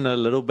conversation a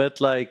little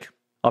bit like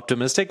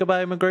optimistic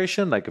about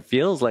immigration? Like it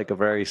feels like a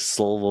very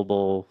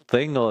solvable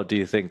thing, or do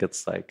you think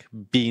it's like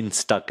being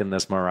stuck in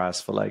this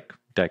morass for like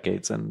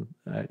decades and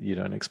you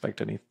don't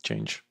expect any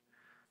change?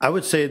 I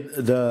would say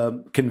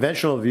the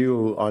conventional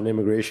view on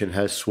immigration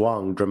has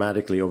swung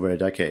dramatically over a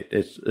decade.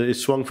 It's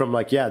swung from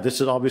like, yeah,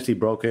 this is obviously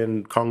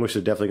broken, Congress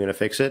is definitely going to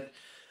fix it,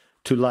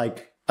 to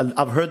like,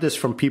 I've heard this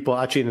from people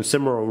actually in a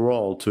similar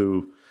role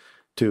to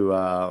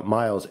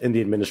Miles in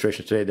the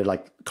administration today. They're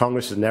like,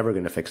 Congress is never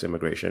going to fix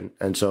immigration,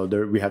 and so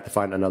we have to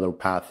find another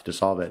path to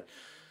solve it.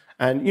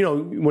 And you know,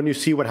 when you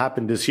see what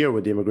happened this year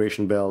with the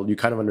immigration bill, you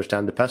kind of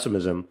understand the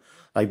pessimism.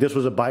 Like this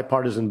was a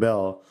bipartisan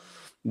bill,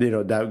 you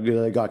know,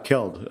 that got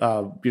killed,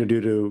 you know,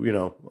 due to, you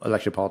know,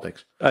 election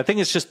politics. I think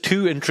it's just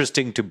too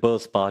interesting to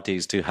both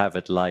parties to have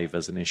it live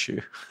as an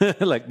issue.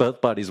 Like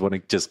both parties want to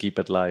just keep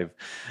it live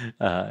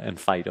and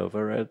fight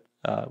over it,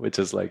 which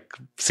is like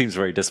seems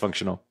very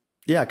dysfunctional.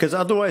 Yeah, because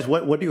otherwise,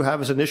 what do you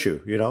have as an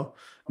issue? You know,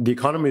 the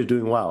economy is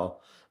doing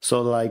well,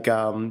 so like,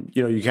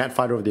 you know, you can't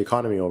fight over the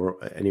economy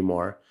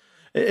anymore.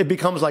 It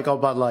becomes like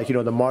about like, you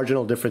know, the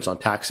marginal difference on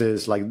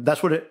taxes. Like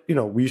that's what it, you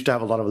know, we used to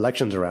have a lot of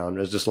elections around.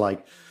 It's just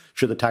like,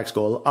 should the tax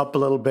go up a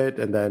little bit,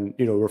 and then,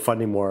 you know, we're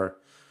funding more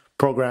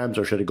programs,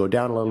 or should it go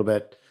down a little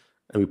bit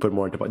and we put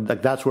more into,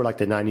 like that's where like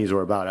the 90s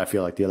were about. I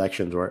feel like the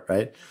elections were,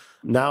 right?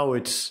 Now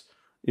it's,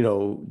 you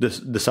know,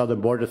 the southern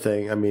border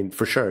thing. I mean,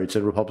 for sure, it's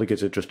in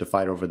Republicans' interest to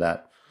fight over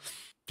that.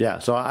 Yeah,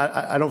 so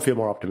I don't feel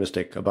more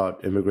optimistic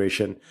about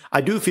immigration.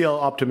 I do feel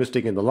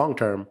optimistic in the long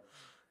term,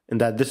 in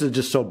that this is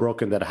just so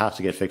broken that it has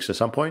to get fixed at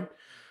some point.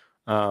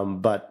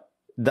 But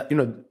that, you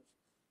know,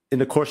 in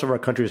the course of our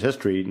country's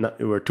history,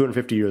 we're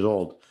 250 years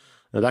old.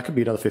 Now, that could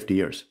be another 50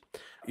 years.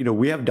 You know,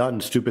 we have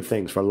done stupid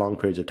things for long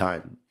periods of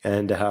time,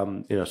 and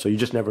you know, so you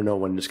just never know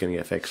when it's going to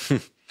get fixed.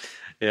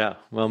 Yeah,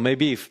 well,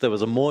 maybe if there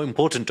was a more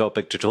important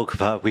topic to talk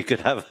about, we could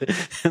have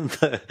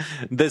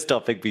this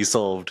topic be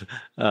solved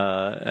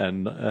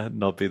and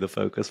not be the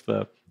focus.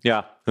 But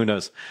yeah, who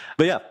knows?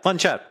 But yeah, fun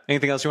chat.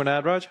 Anything else you want to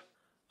add, Raj?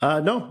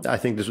 No, I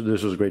think this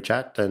was a great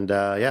chat. And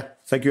yeah,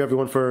 thank you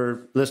everyone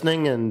for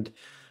listening. And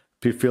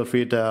feel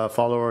free to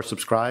follow or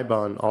subscribe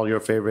on all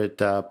your favorite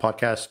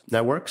podcast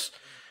networks.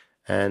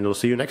 And we'll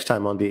see you next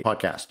time on the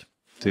podcast.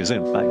 See you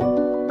soon.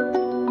 Bye.